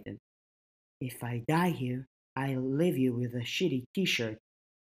translated. If I die here, I'll leave you with a shitty t-shirt.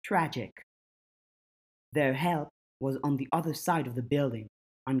 Tragic. Their help was on the other side of the building,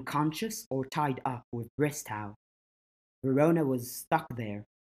 unconscious or tied up with Bristow. Verona was stuck there,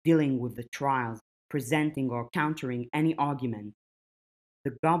 dealing with the trials, presenting or countering any argument.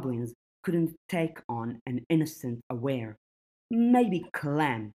 The goblins couldn't take on an innocent aware. Maybe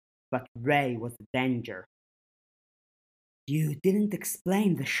Clem, but Ray was the danger. You didn't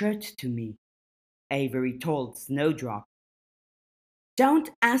explain the shirt to me, Avery told Snowdrop. Don't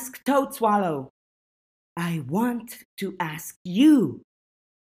ask Toadswallow. I want to ask you.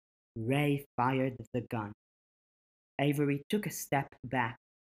 Ray fired the gun. Avery took a step back.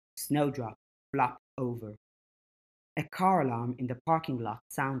 Snowdrop flopped over. A car alarm in the parking lot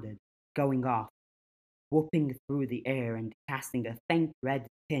sounded, going off, whooping through the air and casting a faint red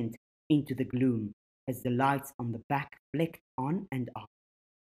tint into the gloom as the lights on the back flicked on and off.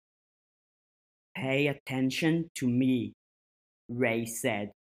 Pay attention to me, Ray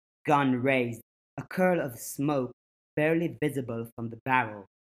said, gun raised, a curl of smoke barely visible from the barrel.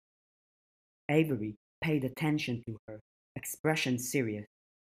 Avery paid attention to her, expression serious.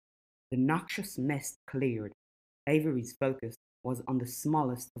 The noxious mist cleared. Avery's focus was on the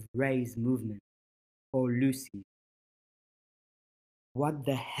smallest of Ray's movements, or Lucy. What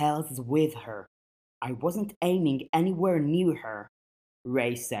the hell's with her? I wasn't aiming anywhere near her,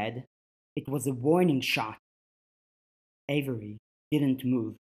 Ray said. It was a warning shot. Avery didn't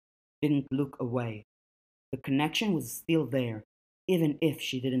move, didn't look away. The connection was still there. Even if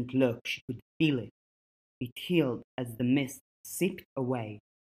she didn't look, she could feel it. It healed as the mist seeped away.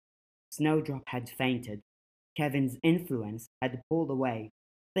 Snowdrop had fainted. Kevin's influence had pulled away,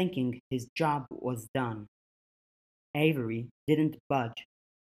 thinking his job was done. Avery didn't budge,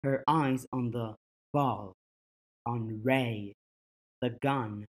 her eyes on the ball, on Ray, the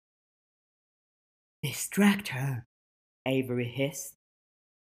gun. Distract her, Avery hissed.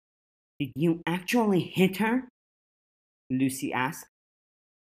 Did you actually hit her? Lucy asked.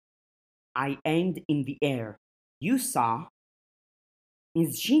 I aimed in the air. You saw.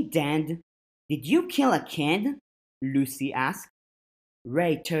 Is she dead? Did you kill a kid? Lucy asked.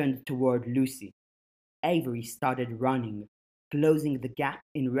 Ray turned toward Lucy. Avery started running, closing the gap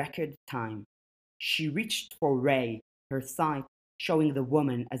in record time. She reached for Ray, her sight showing the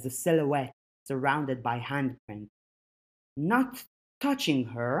woman as a silhouette surrounded by handprints. Not touching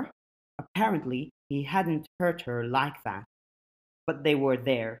her. Apparently, he hadn't hurt her like that. But they were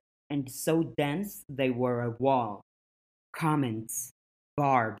there, and so dense they were a wall. Comments,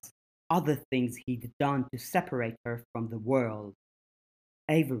 barbs, other things he'd done to separate her from the world.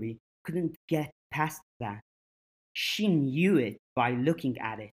 Avery couldn't get past that. She knew it by looking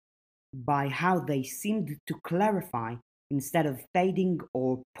at it, by how they seemed to clarify instead of fading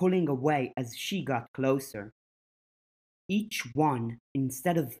or pulling away as she got closer. Each one,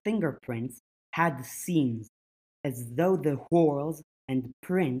 instead of fingerprints, had seams, as though the whorls and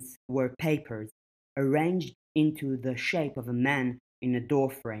prints were papers, arranged into the shape of a man in a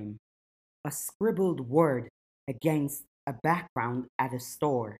doorframe. A scribbled word against a background at a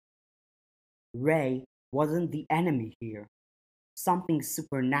store. Ray wasn't the enemy here. Something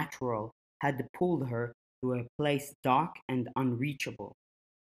supernatural had pulled her to a place dark and unreachable,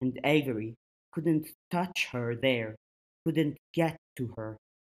 and Avery couldn't touch her there, couldn't get to her.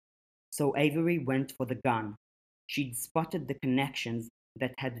 So Avery went for the gun. She'd spotted the connections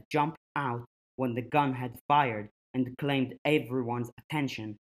that had jumped out when the gun had fired and claimed everyone's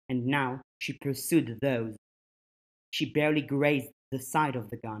attention, and now she pursued those. She barely grazed the side of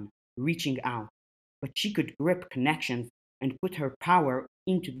the gun, reaching out, but she could grip connections and put her power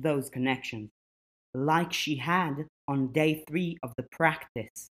into those connections, like she had on day 3 of the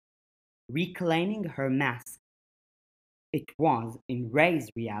practice, reclaiming her mask. It was, in Ray's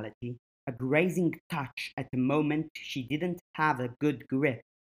reality, a grazing touch at the moment she didn't have a good grip.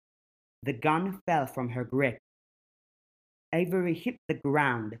 The gun fell from her grip. Avery hit the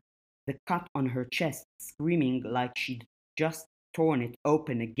ground, the cut on her chest screaming like she'd just torn it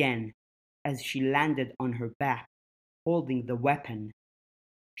open again as she landed on her back, holding the weapon.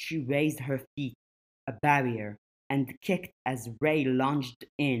 She raised her feet, a barrier, and kicked as Ray lunged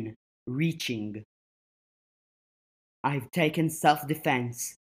in, reaching. "I've taken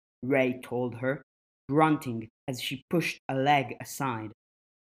self-defense," Ray told her, grunting as she pushed a leg aside.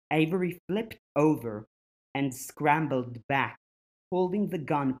 Avery flipped over and scrambled back, holding the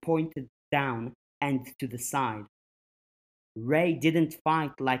gun pointed down and to the side. Ray didn't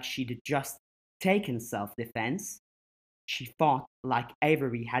fight like she'd just taken self-defense. She fought like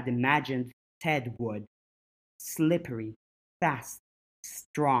Avery had imagined Ted would, slippery, fast,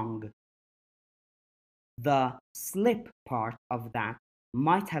 strong. The slip part of that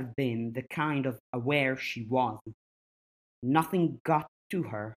might have been the kind of aware she was. Nothing got to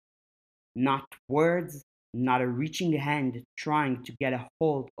her. Not words, not a reaching hand trying to get a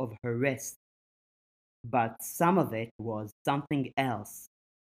hold of her wrist. But some of it was something else,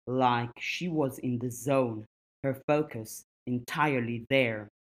 like she was in the zone, her focus entirely there.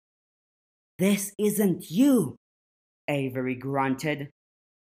 "This isn't you," Avery grunted.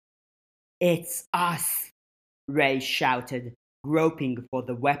 "It's us," Ray shouted, groping for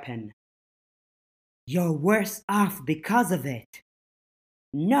the weapon. "You're worse off because of it."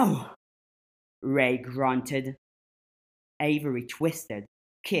 "No," Ray grunted. Avery twisted,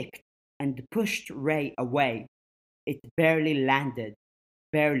 kicked, and pushed Ray away. It barely landed,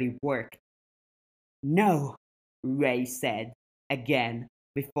 barely worked. "No," Ray said, again,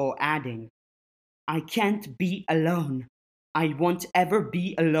 before adding, "I can't be alone. I won't ever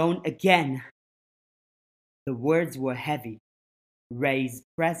be alone again." The words were heavy, Ray's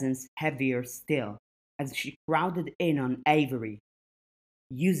presence heavier still, as she crowded in on Avery,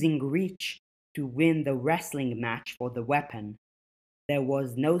 using reach to win the wrestling match for the weapon. There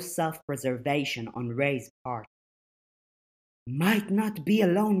was no self-preservation on Ray's part. "Might not be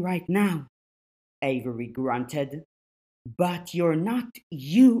alone right now," Avery grunted. "But you're not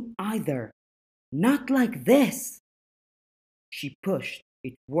you either. Not like this." She pushed.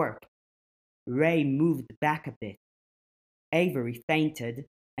 It worked. Ray moved back a bit. Avery feinted,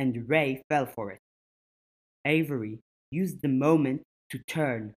 and Ray fell for it. Avery used the moment to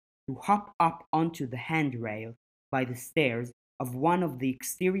turn, to hop up onto the handrail by the stairs of one of the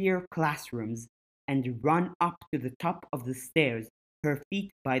exterior classrooms and run up to the top of the stairs, her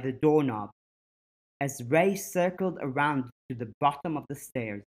feet by the doorknob. As Ray circled around to the bottom of the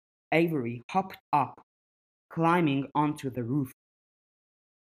stairs, Avery hopped up, climbing onto the roof.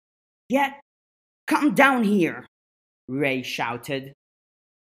 "Come down here," Ray shouted.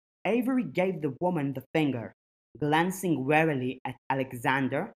 Avery gave the woman the finger, glancing warily at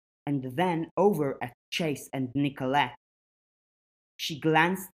Alexander and then over at Chase and Nicolette. She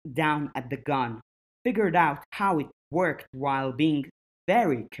glanced down at the gun, figured out how it worked while being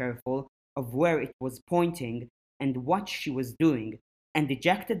very careful of where it was pointing and what she was doing, and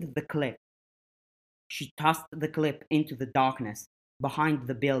ejected the clip. She tossed the clip into the darkness behind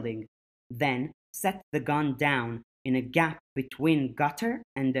the building, then set the gun down in a gap between gutter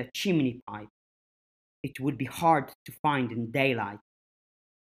and a chimney pipe. It would be hard to find in daylight.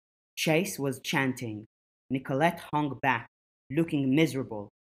 Chase was chanting. Nicolette hung back, looking miserable,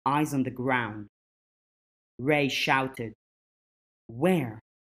 eyes on the ground. Ray shouted. "Where?"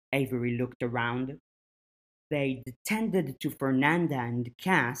 Avery looked around. They'd tended to Fernanda and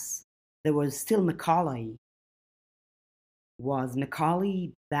Cass. There was still Macaulay. Was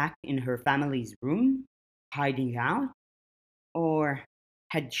Macaulay back in her family's room, hiding out? Or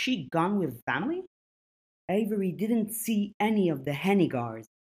had she gone with family? Avery didn't see any of the Hennigars.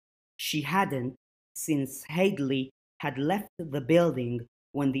 She hadn't, since Hadley had left the building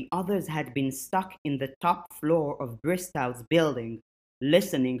when the others had been stuck in the top floor of Bristow's building,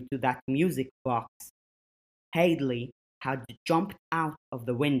 listening to that music box. Hadley had jumped out of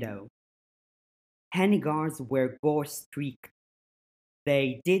the window. Hennigars were gore-streaked.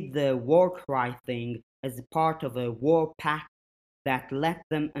 They did the war cry thing as part of a war pact that let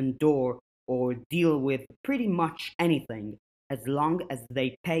them endure or deal with pretty much anything as long as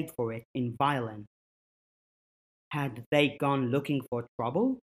they paid for it in violence. Had they gone looking for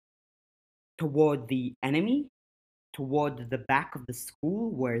trouble? Toward the enemy? Toward the back of the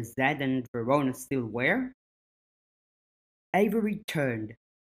school where Zed and Verona still were? Avery turned,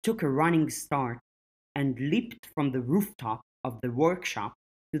 took a running start, and leaped from the rooftop of the workshop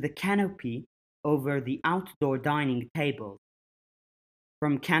to the canopy over the outdoor dining table.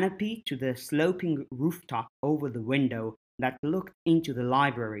 From canopy to the sloping rooftop over the window that looked into the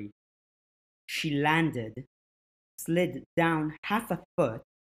library. She landed, slid down half a foot,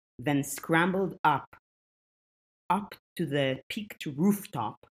 then scrambled up to the peaked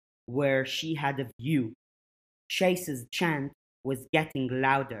rooftop where she had a view. Chase's chant was getting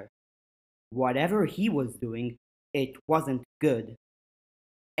louder. Whatever he was doing, it wasn't good.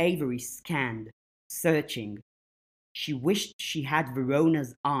 Avery scanned, searching. She wished she had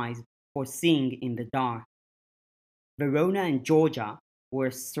Verona's eyes for seeing in the dark. Verona and Georgia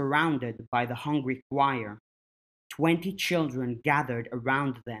were surrounded by the hungry choir. 20 children gathered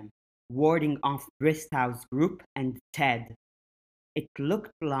around them, warding off Bristow's group and Ted. It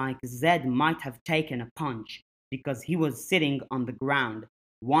looked like Zed might have taken a punch because he was sitting on the ground,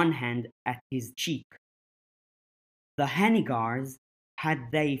 one hand at his cheek. The Hennigars,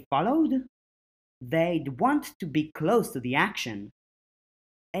 had they followed? They'd want to be close to the action.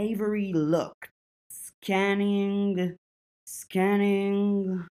 Avery looked, scanning.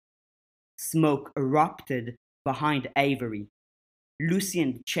 Smoke erupted behind Avery. Lucy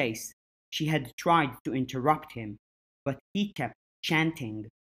and Chase. She had tried to interrupt him, but he kept chanting.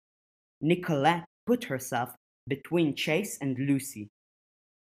 Nicolette put herself between Chase and Lucy.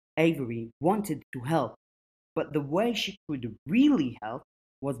 Avery wanted to help, but the way she could really help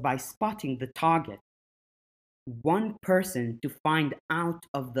was by spotting the target. One person to find out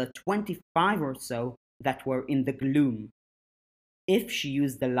of the 25 or so that were in the gloom. If she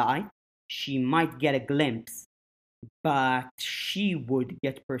used the light, she might get a glimpse, but she would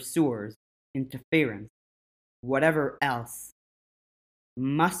get pursuers, interference, whatever else.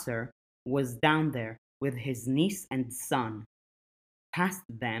 Musser was down there with his niece and son. Past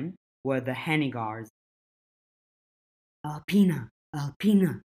them were the Hennigars. Alpina,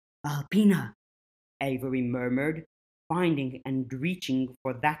 Alpina, Alpina, Avery murmured, finding and reaching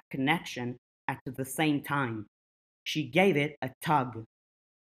for that connection at the same time. She gave it a tug.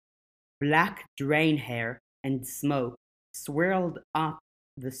 Black drain hair and smoke swirled up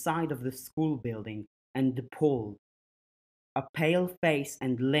the side of the school building and pulled. A pale face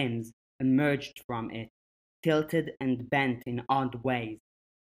and limbs emerged from it, tilted and bent in odd ways.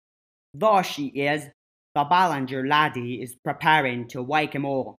 There she is. The Ballinger laddie is preparing to wake him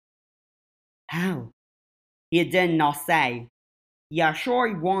all. How? He did not say. You're sure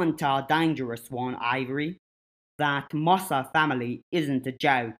he wasn't a dangerous one, Avery? That Mossa family isn't a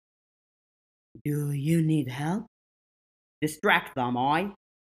joke. Do you need help? Distract them, I.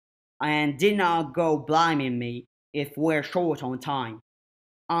 And dinna go blaming me if we're short on time.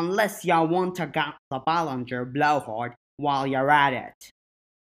 Unless you want to get the Ballinger blowhard while you're at it.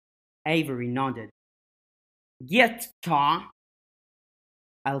 Avery nodded. Get ta!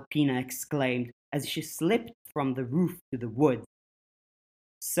 Alpina exclaimed as she slipped from the roof to the woods,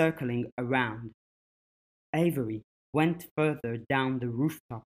 circling around. Avery went further down the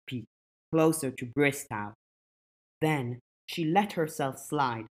rooftop peak, closer to Bristow. Then she let herself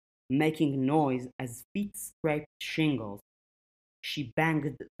slide, making noise as feet scraped shingles. She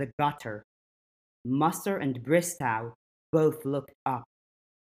banged the gutter. Musser and Bristow both looked up.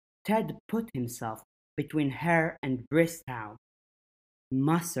 Ted put himself between her and Bristow.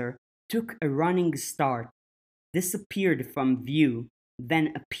 Musser took a running start, disappeared from view,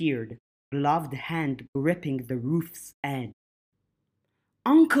 then appeared, gloved hand gripping the roof's edge.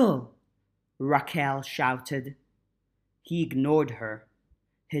 Uncle! Raquel shouted. He ignored her.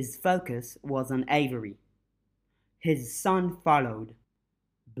 His focus was on Avery. His son followed.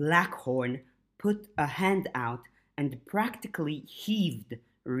 Blackhorn put a hand out and practically heaved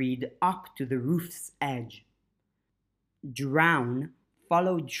Reed up to the roof's edge. Drown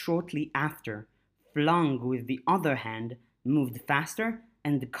followed shortly after, flung with the other hand, moved faster,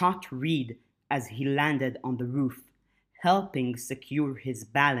 and caught Reed as he landed on the roof, helping secure his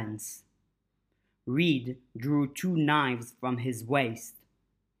balance. Reed drew two knives from his waist.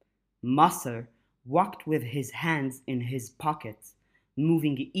 Musser walked with his hands in his pockets,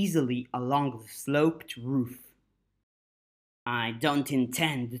 moving easily along the sloped roof. I don't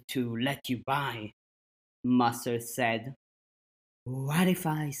intend to let you by, Musser said. What if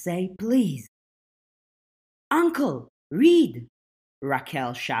I say please? Uncle, read!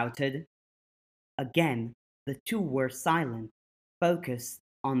 Raquel shouted. Again, the two were silent, focused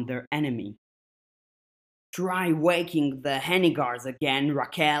on their enemy. Try waking the Hennigars again,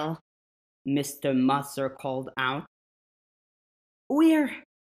 Raquel, Mr. Musser called out. Where?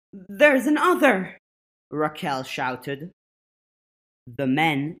 There's another! Raquel shouted. The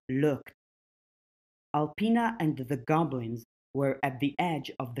men looked. Alpina and the goblins were at the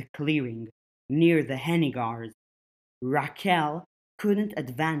edge of the clearing, near the Hennigars. Raquel couldn't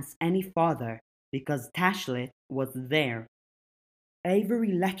advance any farther because Tashlet was there.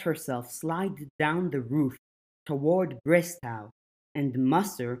 Avery let herself slide down the roof toward Bristow, and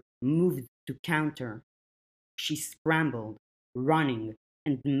Musser moved to counter. She scrambled, running,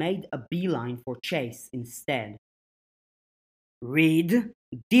 and made a beeline for Chase instead. Reed,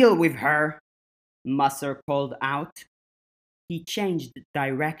 deal with her, Musser called out. He changed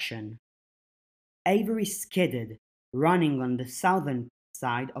direction. Avery skidded, running on the southern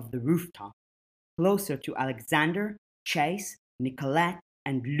side of the rooftop, closer to Alexander, Chase, Nicolette,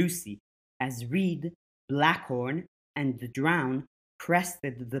 and Lucy, as Reed, Blackhorn, and the Drown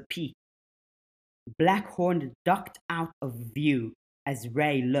crested the peak. Blackhorn ducked out of view as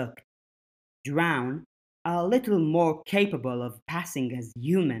Ray looked. Drown, a little more capable of passing as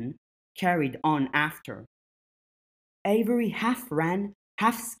human, carried on after. Avery half ran,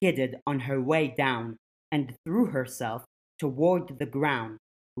 half skidded on her way down, and threw herself toward the ground,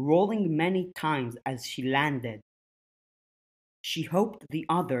 rolling many times as she landed. She hoped the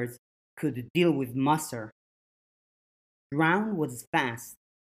others could deal with Musser. Drown was fast,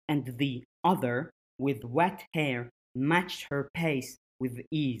 and the other, with wet hair, matched her pace with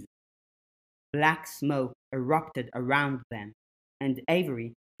ease. Black smoke erupted around them, and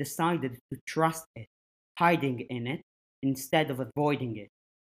Avery decided to trust it, hiding in it instead of avoiding it.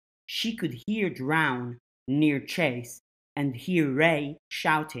 She could hear Drown near Chase and hear Ray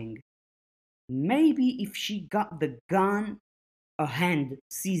shouting. Maybe if she got the gun. A hand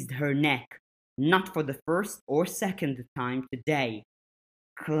seized her neck, not for the first or second time today.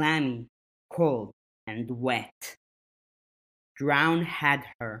 Clammy, cold, and wet. Drown had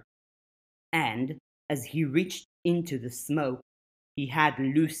her, and as he reached into the smoke, he had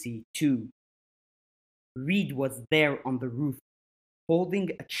Lucy too. Reed was there on the roof,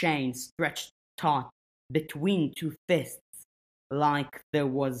 holding a chain stretched taut between two fists, like there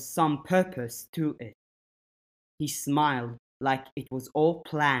was some purpose to it. He smiled like it was all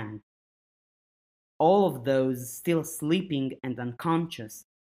planned. All of those still sleeping and unconscious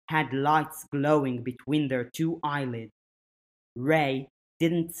had lights glowing between their two eyelids. Ray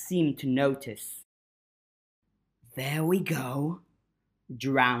didn't seem to notice. There we go,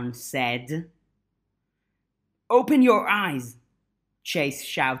 Drown said. Open your eyes, Chase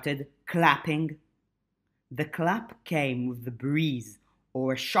shouted, clapping. The clap came with the breeze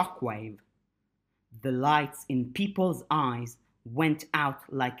or a shockwave. The lights in people's eyes went out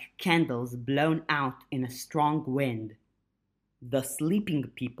like candles blown out in a strong wind. The sleeping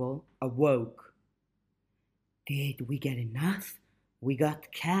people awoke. Did we get enough? We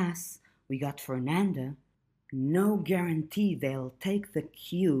got Cass, we got Fernanda. No guarantee they'll take the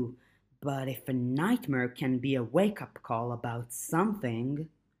cue, but if a nightmare can be a wake-up call about something...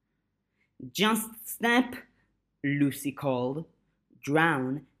 Just step, Lucy called.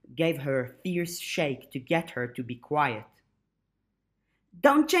 Drown gave her a fierce shake to get her to be quiet.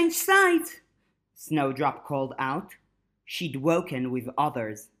 Don't change sides, Snowdrop called out. She'd woken with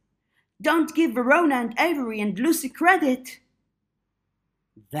others. Don't give Verona and Avery and Lucy credit.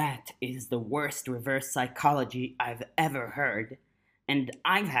 That is the worst reverse psychology I've ever heard, and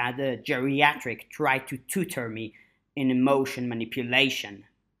I've had a geriatric try to tutor me in emotion manipulation.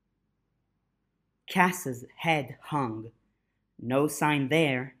 Cass's head hung. No sign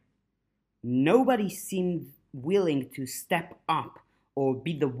there. Nobody seemed willing to step up or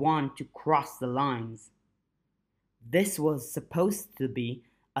be the one to cross the lines. This was supposed to be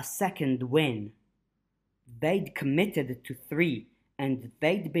a second win. They'd committed to 3, and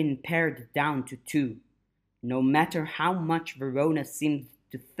they'd been pared down to 2. No matter how much Verona seemed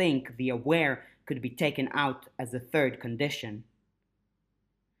to think the aware could be taken out as a third condition.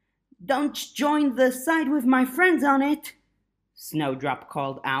 Don't join the side with my friends on it, Snowdrop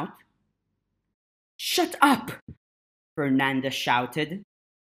called out. Shut up, Fernanda shouted.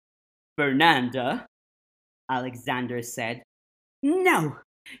 Fernanda, Alexander said. No,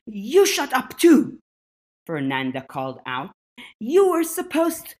 You shut up too, Fernanda called out. You were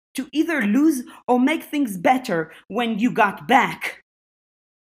supposed to either lose or make things better when you got back.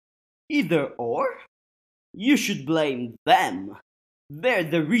 Either or? You should blame them. They're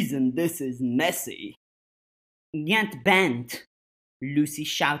the reason this is messy. Get bent, Lucy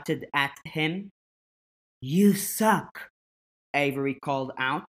shouted at him. You suck, Avery called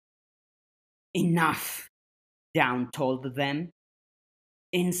out. Enough, Down told them.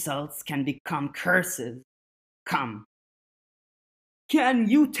 Insults can become curses. Come. Can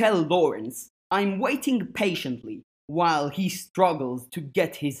you tell Lawrence I'm waiting patiently while he struggles to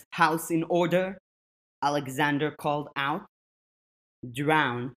get his house in order? Alexander called out.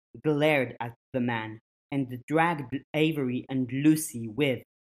 Drown glared at the man and dragged Avery and Lucy with.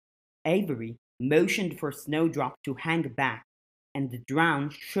 Avery motioned for Snowdrop to hang back, and Drown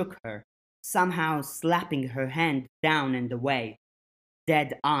shook her, somehow slapping her hand down and away.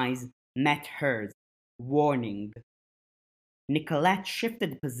 Dead eyes met hers, warning. Nicolette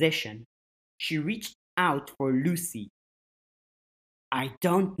shifted position. She reached out for Lucy. I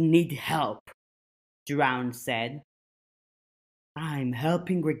don't need help, Drown said. I'm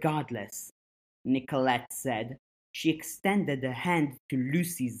helping regardless, Nicolette said. She extended a hand to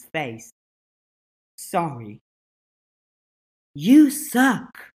Lucy's face. Sorry. You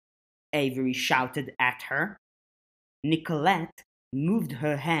suck, Avery shouted at her. Nicolette moved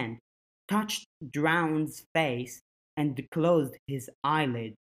her hand, touched Drown's face, and closed his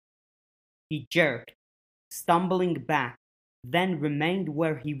eyelid. He jerked, stumbling back, then remained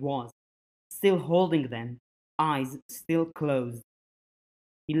where he was, still holding them, eyes still closed.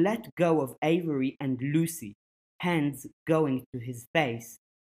 He let go of Avery and Lucy, hands going to his face.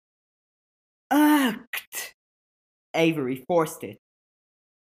 Act! Avery forced it.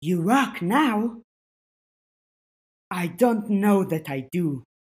 You rock now. I don't know that I do.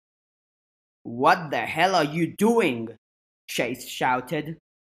 What the hell are you doing? Chase shouted.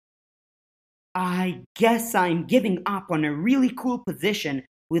 I guess I'm giving up on a really cool position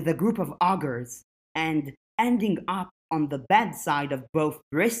with a group of augurs and ending up on the bedside of both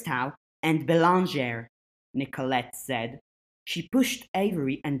Bristow and Belanger, Nicolette said. She pushed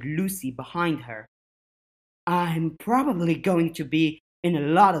Avery and Lucy behind her. I'm probably going to be in a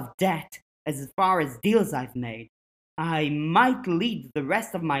lot of debt as far as deals I've made. I might lead the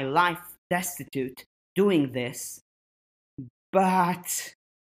rest of my life destitute doing this, but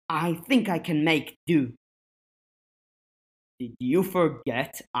I think I can make do. Did you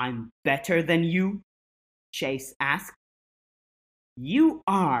forget I'm better than you? Chase asked. You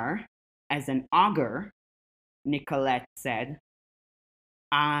are, as an augur, Nicolette said.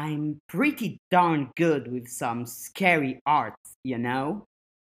 I'm pretty darn good with some scary arts, you know.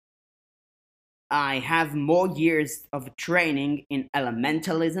 I have more years of training in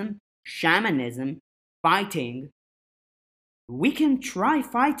elementalism, shamanism, fighting. We can try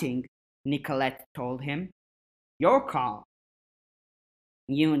fighting, Nicolette told him. Your call.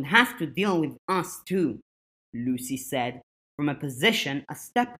 You'd have to deal with us too, Lucy said, from a position a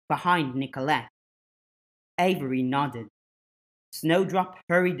step behind Nicolette. Avery nodded. Snowdrop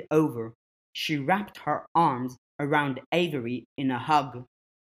hurried over. She wrapped her arms around Avery in a hug.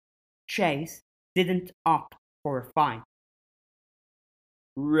 Chase didn't opt for a fight.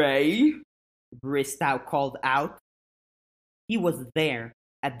 Ray? Bristow called out. He was there,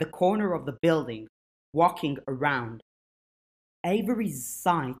 at the corner of the building, walking around. Avery's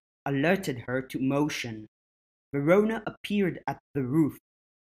sight alerted her to motion. Verona appeared at the roof,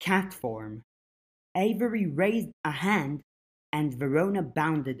 cat form. Avery raised a hand, and Verona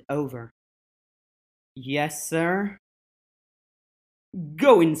bounded over. Yes, sir?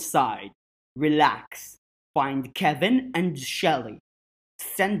 Go inside. Relax. Find Kevin and Shelley.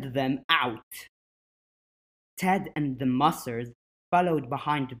 Send them out. Ted and the Mussers followed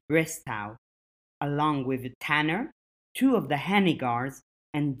behind Bristow, along with Tanner, two of the Hennigars,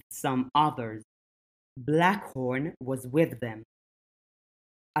 and some others. Blackhorn was with them.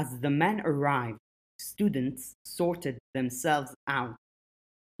 As the men arrived, students sorted themselves out.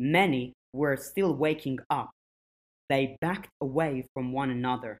 Many were still waking up. They backed away from one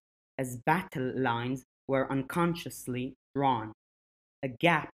another as battle lines were unconsciously drawn. A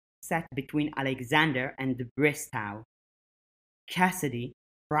gap sat between Alexander and Bristow. Cassidy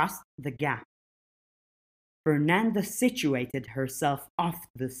crossed the gap. Fernanda situated herself off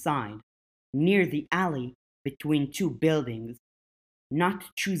the side, near the alley between two buildings, not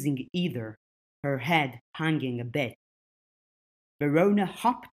choosing either, her head hanging a bit. Verona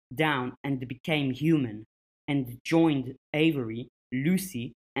hopped down and became human, and joined Avery,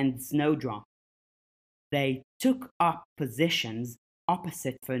 Lucy, and Snowdrop. They took up positions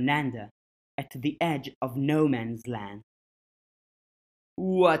opposite Fernanda, at the edge of no man's land.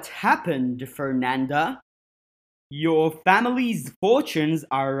 What happened, Fernanda? Your family's fortunes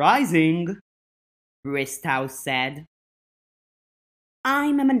are rising, Bristow said.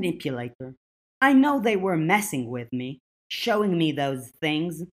 I'm a manipulator. I know they were messing with me, showing me those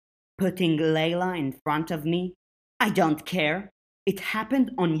things, putting Layla in front of me. I don't care. It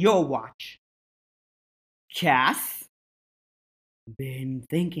happened on your watch. Cass? Been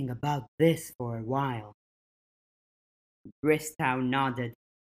thinking about this for a while. Bristow nodded.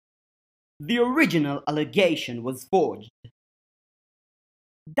 The original allegation was forged.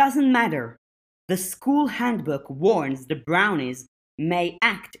 Doesn't matter. The school handbook warns the brownies may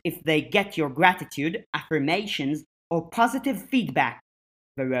act if they get your gratitude, affirmations, or positive feedback,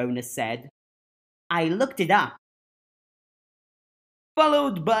 Verona said. I looked it up.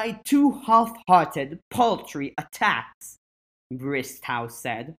 Followed by two half-hearted, paltry attacks, Bristow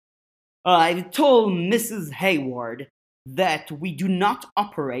said. I've told Mrs. Hayward that we do not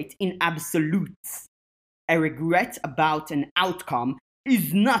operate in absolutes. A regret about an outcome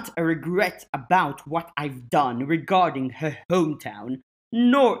is not a regret about what I've done regarding her hometown,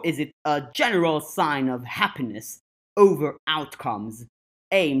 nor is it a general sign of happiness over outcomes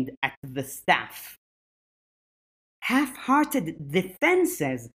aimed at the staff. Half-hearted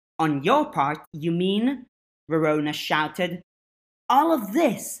defenses on your part, you mean? Verona shouted. All of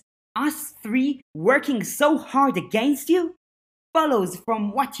this, us three working so hard against you, follows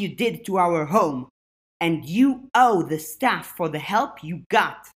from what you did to our home, and you owe the staff for the help you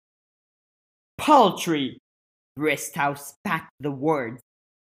got. Paltry! Bristow spat the words.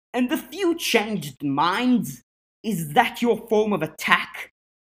 And the few changed minds? Is that your form of attack?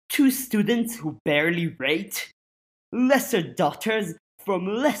 Two students who barely rate? Lesser daughters from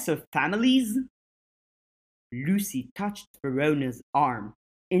lesser families? Lucy touched Verona's arm,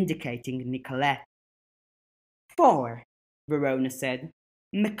 indicating Nicolette. Four, Verona said.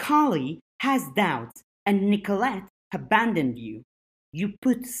 Macaulay has doubts, and Nicolette abandoned you. You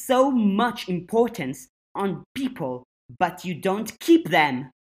put so much importance on people, but you don't keep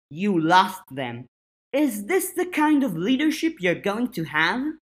them. You lost them. Is this the kind of leadership you're going to have?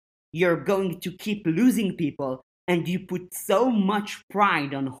 You're going to keep losing people, and you put so much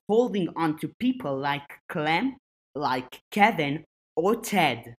pride on holding on to people like Clem, like Kevin, or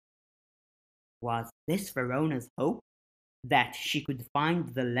Ted. Was this Verona's hope? That she could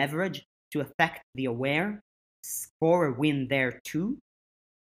find the leverage to affect the Aware, score a win there too?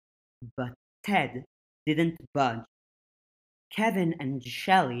 But Ted didn't budge. Kevin and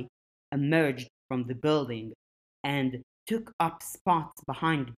Shelley emerged from the building and took up spots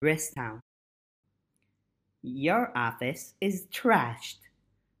behind Bristow. Your office is trashed,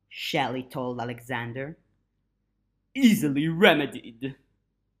 Shelley told Alexander. Easily remedied.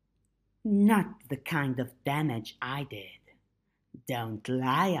 Not the kind of damage I did. Don't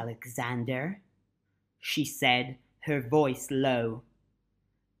lie, Alexander, she said, her voice low.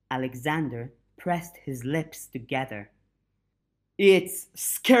 Alexander pressed his lips together. It's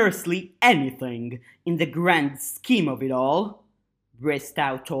scarcely anything in the grand scheme of it all,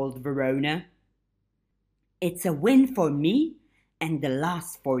 Bristow told Verona. It's a win for me and a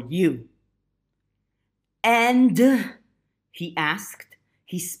loss for you. And? He asked.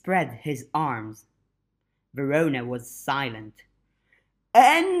 He spread his arms. Verona was silent.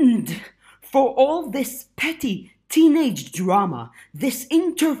 And for all this petty teenage drama, this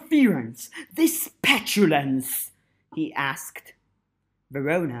interference, this petulance, he asked.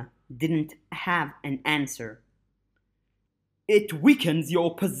 Verona didn't have an answer. It weakens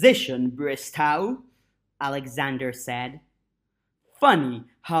your position, Bristow, Alexander said. Funny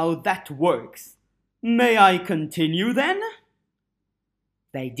how that works. May I continue then?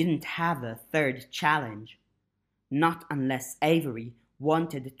 They didn't have a third challenge. Not unless Avery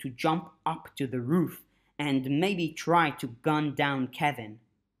wanted to jump up to the roof and maybe try to gun down Kevin.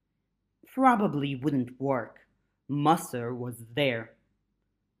 Probably wouldn't work. Musser was there.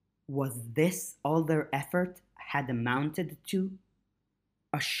 Was this all their effort had amounted to?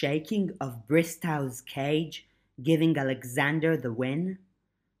 A shaking of Bristow's cage giving Alexander the win?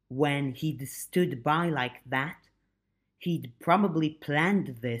 When he'd stood by like that, he'd probably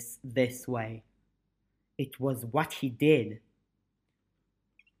planned this way. It was what he did.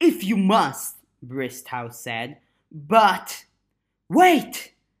 If you must, Bristow said, but...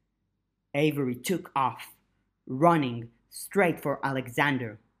 Wait! Avery took off, running straight for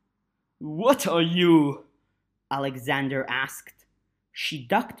Alexander. What are you? Alexander asked. She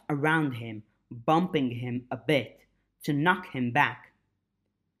ducked around him, bumping him a bit to knock him back.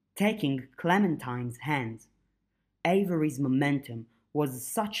 Taking Clementine's hands, Avery's momentum was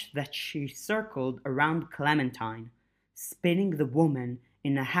such that she circled around Clementine, spinning the woman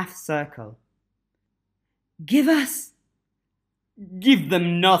in a half circle. Give us! Give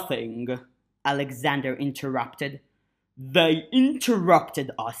them nothing, Alexander interrupted. They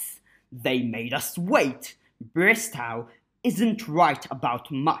interrupted us. They made us wait. Bristow isn't right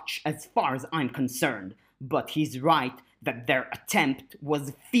about much as far as I'm concerned, but he's right that their attempt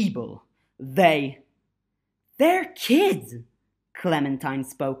was feeble. They're kids, Clementine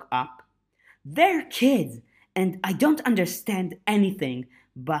spoke up. They're kids, and I don't understand anything,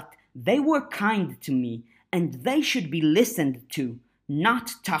 but they were kind to me, and they should be listened to,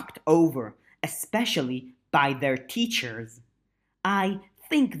 not talked over, especially by their teachers. I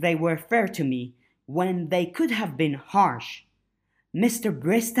think they were fair to me when they could have been harsh. Mr.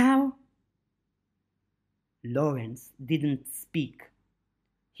 Bristow? Lawrence didn't speak.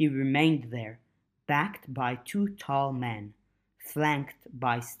 He remained there, backed by two tall men, flanked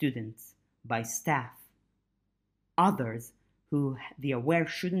by students, by staff. Others, who the aware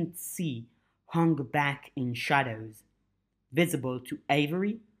shouldn't see, hung back in shadows, visible to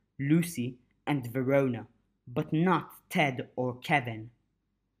Avery, Lucy, and Verona, but not Ted or Kevin.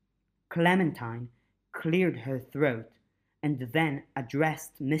 Clementine cleared her throat and then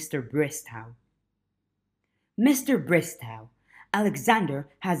addressed Mr. Bristow. Mr. Bristow, Alexander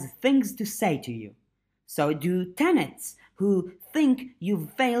has things to say to you. So do tenants, who think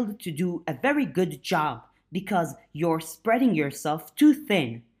you've failed to do a very good job because you're spreading yourself too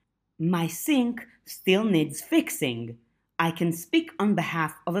thin. My sink still needs fixing. I can speak on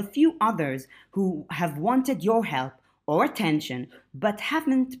behalf of a few others who have wanted your help or attention but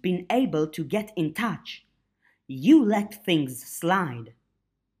haven't been able to get in touch. You let things slide.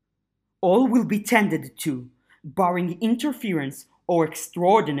 All will be tended to, barring interference or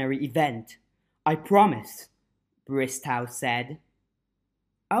extraordinary event. I promise, Bristow said.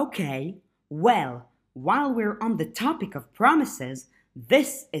 Okay, well, while we're on the topic of promises,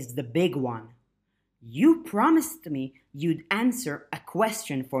 this is the big one. You promised me you'd answer a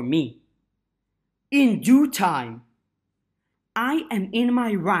question for me. In due time. I am in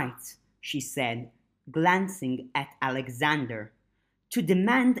my rights, she said, glancing at Alexander, to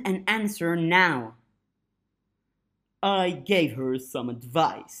demand an answer now. I gave her some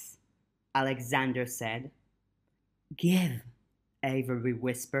advice, Alexander said. Give, Avery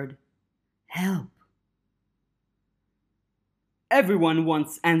whispered. Help. Everyone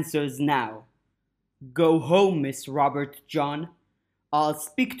wants answers now. Go home, Miss Robert John. I'll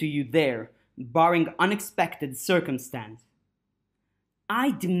speak to you there, barring unexpected circumstance.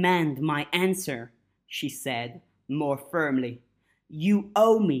 I demand my answer, she said, more firmly. You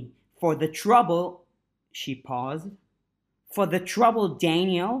owe me for the trouble. She paused. For the trouble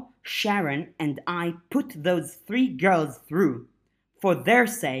Daniel, Sharon, and I put those three girls through. For their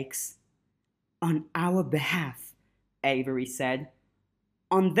sakes. On our behalf, Avery said.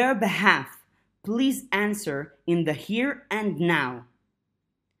 On their behalf, please answer in the here and now.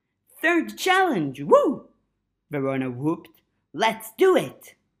 Third challenge, woo! Verona whooped. Let's do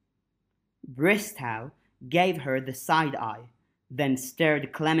it! Bristow gave her the side eye, then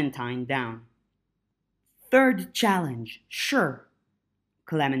stared Clementine down. Third challenge, sure,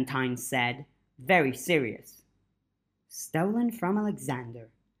 Clementine said, very serious. Stolen from Alexander.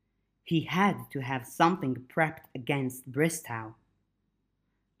 He had to have something prepped against Bristow.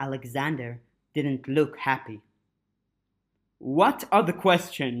 Alexander didn't look happy. What are the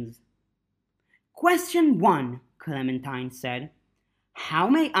questions? Question 1, Clementine said. How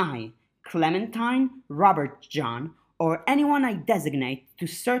may I, Clementine, Robert John, or anyone I designate to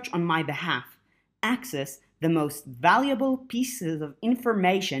search on my behalf, access the most valuable pieces of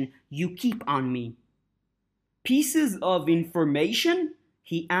information you keep on me? Pieces of information?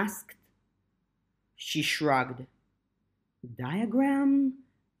 He asked. She shrugged. Diagram?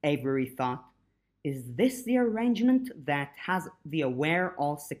 Avery thought. Is this the arrangement that has the aware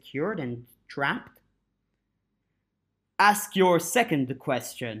all secured and trapped? Ask your second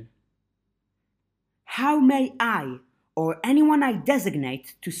question. How may I, or anyone I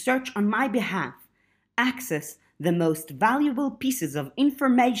designate to search on my behalf, access the most valuable pieces of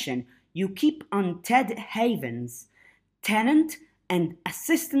information you keep on Ted Havens, tenant and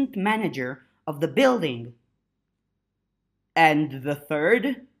assistant manager of the building? And the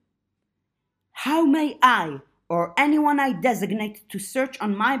third? How may I, or anyone I designate to search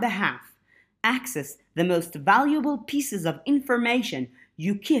on my behalf, access the most valuable pieces of information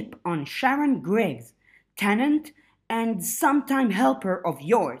you keep on Sharon Griggs, tenant and sometime helper of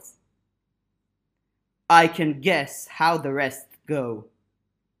yours? I can guess how the rest go.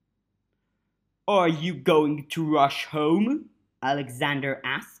 Are you going to rush home? Alexander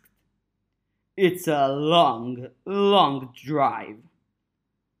asked. It's a long, long drive.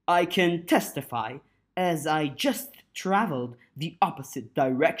 I can testify, as I just traveled the opposite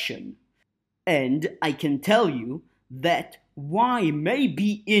direction. And I can tell you that Y may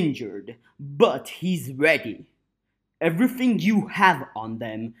be injured, but he's ready. Everything you have on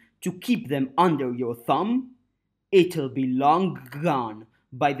them to keep them under your thumb, it'll be long gone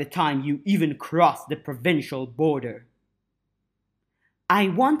by the time you even cross the provincial border. I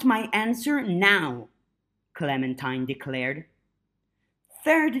want my answer now, Clementine declared.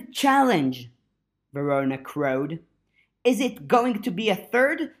 Third challenge, Verona crowed. Is it going to be a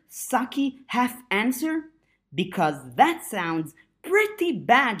third sucky half answer? Because that sounds pretty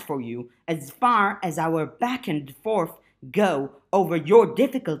bad for you as far as our back and forth go over your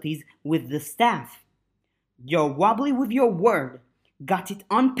difficulties with the staff. You're wobbly with your word, got it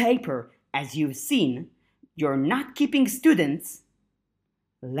on paper, as you've seen. You're not keeping students.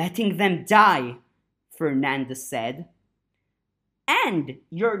 Letting them die, Fernanda said. And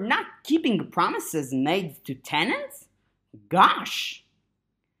you're not keeping promises made to tenants? Gosh!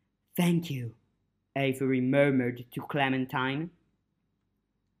 Thank you, Avery murmured to Clementine.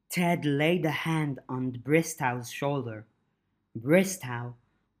 Ted laid a hand on Bristow's shoulder. Bristow,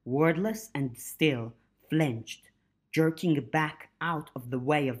 wordless and still, flinched, jerking back out of the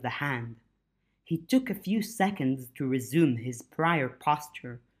way of the hand. He took a few seconds to resume his prior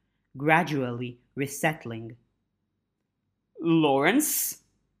posture, gradually resettling. Lawrence?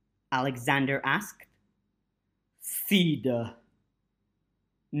 Alexander asked. Theda.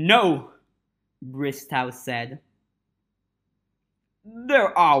 No, Bristow said.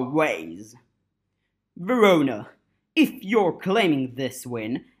 There are ways. Verona, if you're claiming this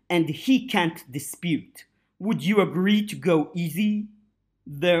win and he can't dispute, would you agree to go easy?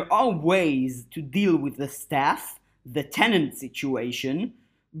 There are ways to deal with the staff, the tenant situation,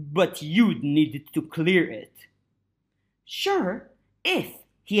 but you'd need to clear it. Sure, if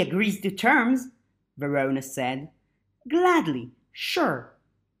he agrees to terms, Verona said. Gladly, sure.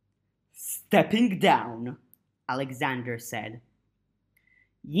 Stepping down, Alexander said.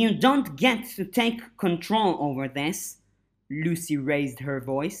 You don't get to take control over this, Lucy raised her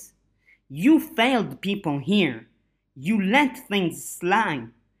voice. You failed people here. You let things slide.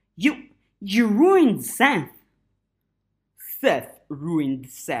 You ruined Seth. Seth ruined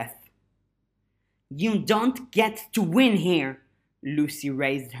Seth. You don't get to win here, Lucy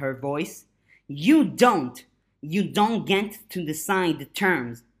raised her voice. You don't. You don't get to decide the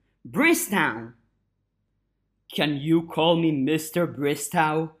terms. Bristow! Can you call me Mr.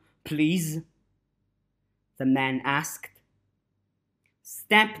 Bristow, please? The man asked.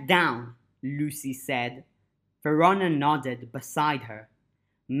 Step down, Lucy said. Verona nodded beside her.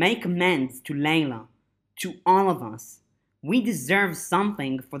 Make amends to Layla, to all of us. We deserve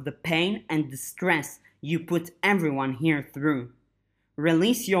something for the pain and distress you put everyone here through.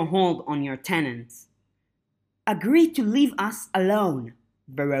 Release your hold on your tenants. Agree to leave us alone,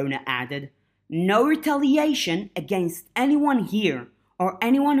 Verona added. No retaliation against anyone here or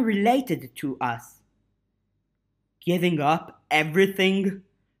anyone related to us. Giving up everything?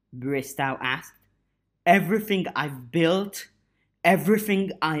 Bristow asked. Everything I've built?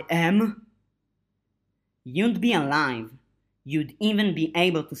 Everything I am? You'd be alive. You'd even be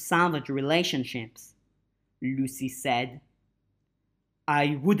able to salvage relationships, Lucy said.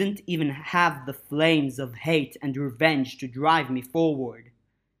 I wouldn't even have the flames of hate and revenge to drive me forward.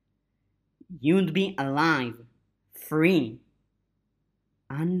 You'd be alive, free.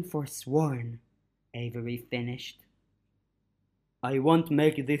 Unforsworn, Avery finished. I won't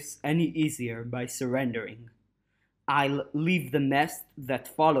make this any easier by surrendering. I'll leave the mess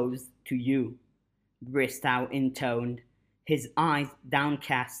that follows to you, Bristow intoned, his eyes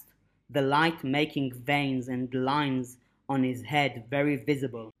downcast, the light making veins and lines on his head very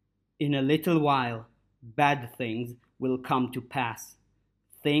visible. In a little while, bad things will come to pass,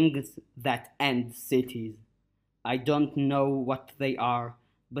 things that end cities. I don't know what they are,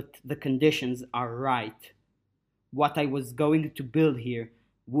 but the conditions are right. What I was going to build here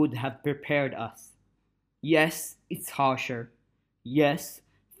would have prepared us. Yes, it's harsher. Yes,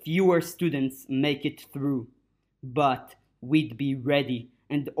 fewer students make it through. But we'd be ready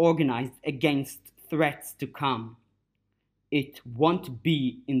and organized against threats to come. It won't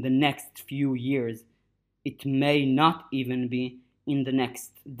be in the next few years. It may not even be in the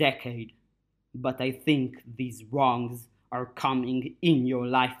next decade. But I think these wrongs are coming in your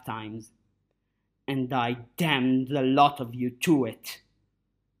lifetimes. And I damned the lot of you to it.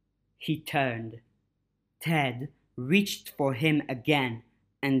 He turned. Ted reached for him again,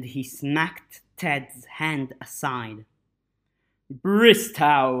 and he smacked Ted's hand aside.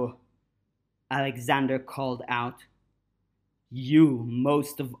 Bristow! Alexander called out. You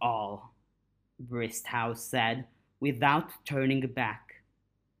most of all, Bristow said, without turning back.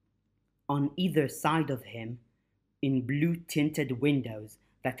 On either side of him, in blue-tinted windows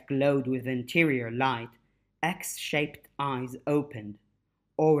that glowed with interior light, X-shaped eyes opened,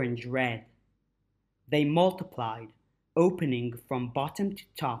 orange-red. They multiplied, opening from bottom to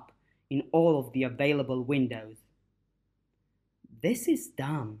top in all of the available windows. This is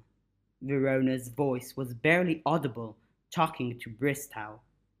dumb. Verona's voice was barely audible, talking to Bristow.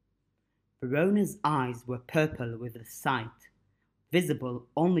 Verona's eyes were purple with sight, visible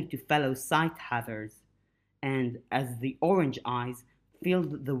only to fellow sight-havers, and as the orange eyes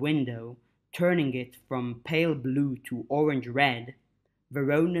filled the window, turning it from pale blue to orange-red,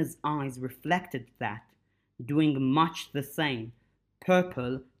 Verona's eyes reflected that, doing much the same,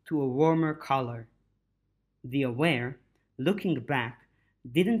 purple to a warmer color. The aware, looking back,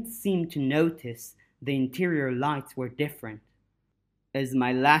 didn't seem to notice the interior lights were different. As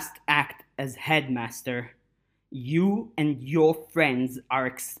my last act as headmaster, you and your friends are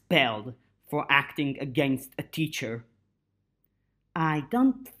expelled for acting against a teacher. I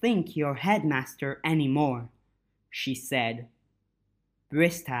don't think you're headmaster anymore, she said.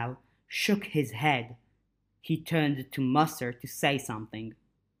 Bristow shook his head. He turned to Musser to say something.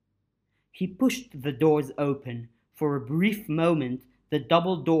 He pushed the doors open. For a brief moment, the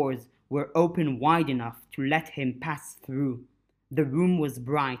double doors were open wide enough to let him pass through. The room was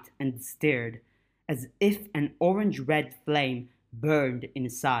bright and stirred, as if an orange-red flame burned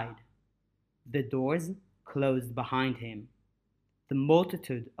inside. The doors closed behind him. The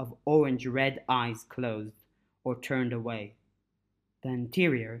multitude of orange-red eyes closed or turned away. The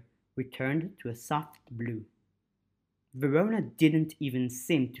interior returned to a soft blue. Verona didn't even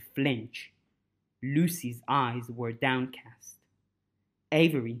seem to flinch. Lucy's eyes were downcast.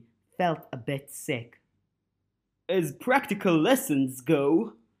 Avery felt a bit sick. As practical lessons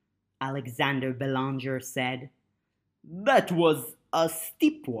go, Alexander Belanger said, that was a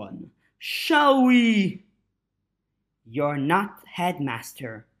steep one. Shall we? You're not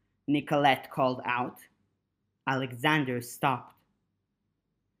headmaster, Nicolette called out. Alexander stopped.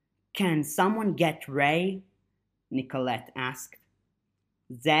 Can someone get Ray? Nicolette asked.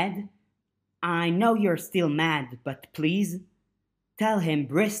 Zed, I know you're still mad, but please, tell him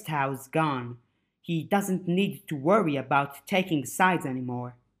Bristow's gone. He doesn't need to worry about taking sides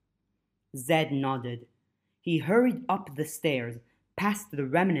anymore. Zed nodded. He hurried up the stairs, past the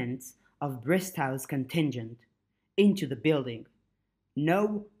remnants of Bristow's contingent, into the building.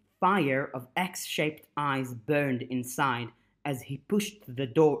 No fire of X-shaped eyes burned inside as he pushed the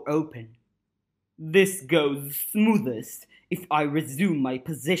door open. This goes smoothest if I resume my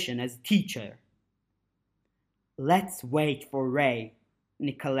position as teacher. Let's wait for Ray,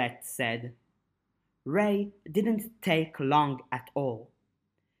 Nicolette said. Ray didn't take long at all.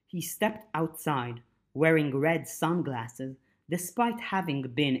 He stepped outside, wearing red sunglasses despite having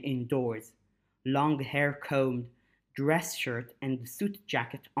been indoors, long hair combed, dress shirt and suit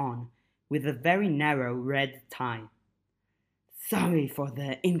jacket on, with a very narrow red tie. Sorry for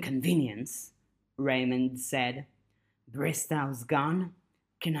the inconvenience, Raymond said. Bristow's gone.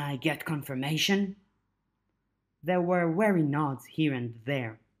 Can I get confirmation? There were wary nods here and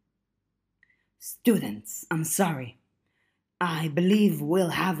there. Students, I'm sorry. I believe we'll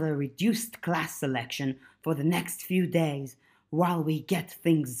have a reduced class selection for the next few days while we get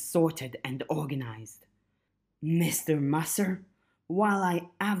things sorted and organized. Mr. Musser, while I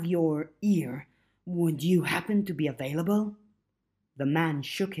have your ear, would you happen to be available? The man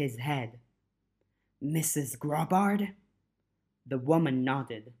shook his head. Mrs. Grobard? The woman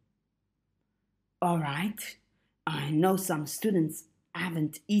nodded. All right. I know some students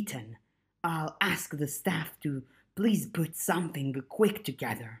haven't eaten. I'll ask the staff to please put something quick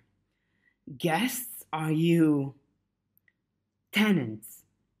together. Guests, are you? Tenants,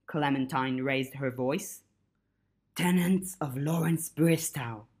 Clementine raised her voice. Tenants of Lawrence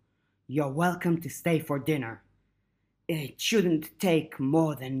Bristow. You're welcome to stay for dinner. It shouldn't take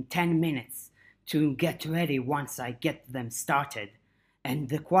more than 10 minutes to get ready once I get them started, and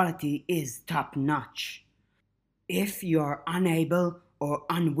the quality is top-notch. If you're unable or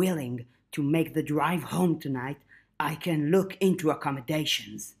unwilling to make the drive home tonight, I can look into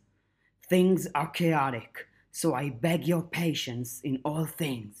accommodations. Things are chaotic, so I beg your patience in all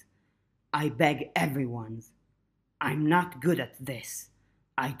things. I beg everyone's. I'm not good at this.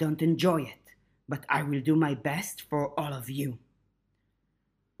 I don't enjoy it, but I will do my best for all of you.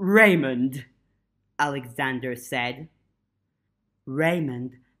 Raymond, Alexander said.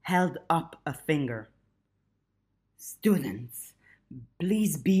 Raymond held up a finger. Students,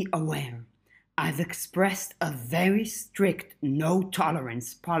 Please be aware, I've expressed a very strict no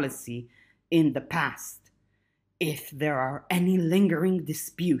tolerance policy in the past. If there are any lingering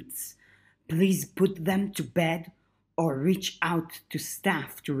disputes, please put them to bed or reach out to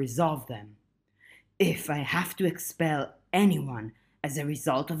staff to resolve them. If I have to expel anyone as a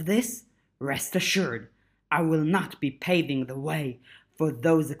result of this, rest assured I will not be paving the way for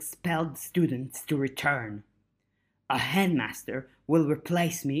those expelled students to return. A headmaster will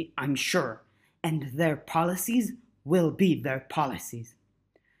replace me, I'm sure, and their policies will be their policies.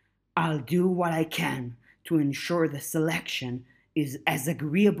 I'll do what I can to ensure the selection is as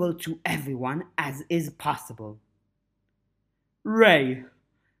agreeable to everyone as is possible. Ray,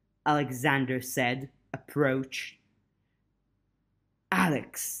 Alexander said, approached.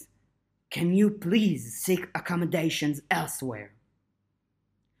 Alex, can you please seek accommodations elsewhere?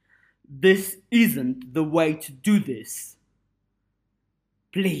 This isn't the way to do this.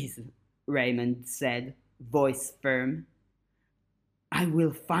 Please, Raymond said, voice firm. I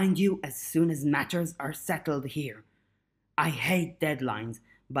will find you as soon as matters are settled here. I hate deadlines,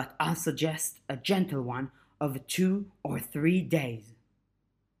 but I'll suggest a gentle one of 2 or 3 days.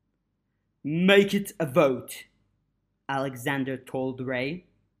 Make it a vote, Alexander told Ray.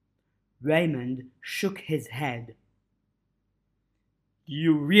 Raymond shook his head.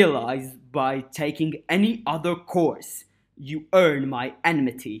 You realize by taking any other course, you earn my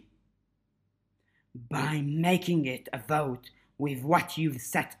enmity. By making it a vote with what you've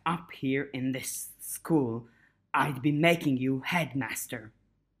set up here in this school, I'd be making you headmaster.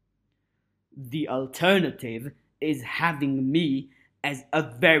 The alternative is having me as a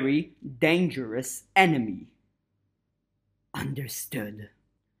very dangerous enemy. Understood,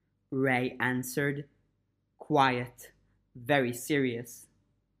 Ray answered, quiet, very serious.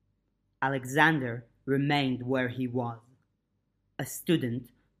 Alexander remained where he was. A student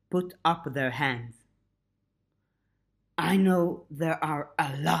put up their hands. I know there are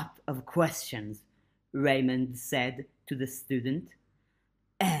a lot of questions, Raymond said to the student,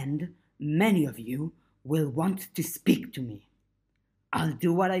 and many of you will want to speak to me. I'll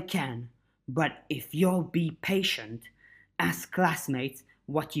do what I can, but if you'll be patient, ask classmates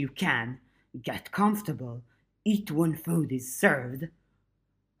what you can, get comfortable, eat when food is served.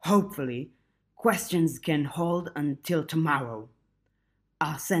 Hopefully, questions can hold until tomorrow.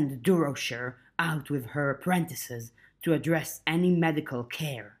 I'll send Durocher out with her apprentices to address any medical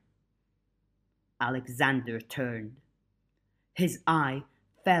care. Alexander turned. His eye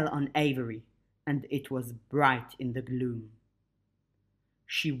fell on Avery, and it was bright in the gloom.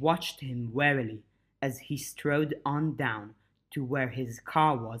 She watched him warily as he strode on down to where his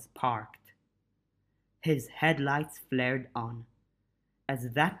car was parked. His headlights flared on.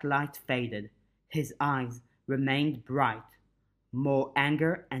 As that light faded, his eyes remained bright, more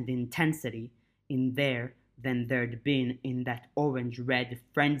anger and intensity in there than there'd been in that orange-red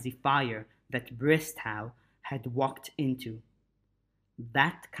frenzy fire that Bristow had walked into.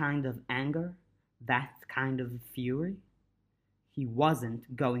 That kind of anger, that kind of fury? He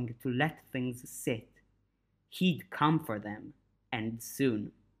wasn't going to let things sit. He'd come for them, and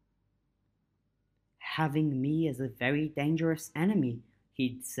soon. Having me as a very dangerous enemy,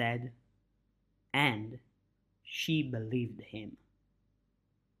 he'd said. And she believed him.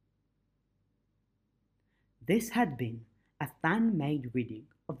 This had been a fan-made reading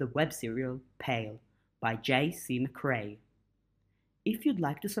of the web serial Pale by J.C. McCrae. If you'd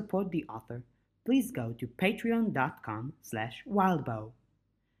like to support the author, please go to patreon.com/wildbow.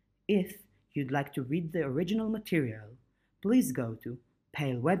 If you'd like to read the original material, please go to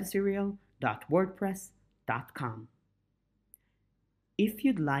palewebserial.wordpress.com. If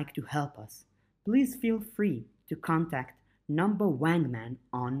you'd like to help us, please feel free to contact Number Wangman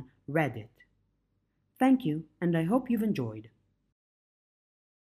on Reddit. Thank you, and I hope you've enjoyed.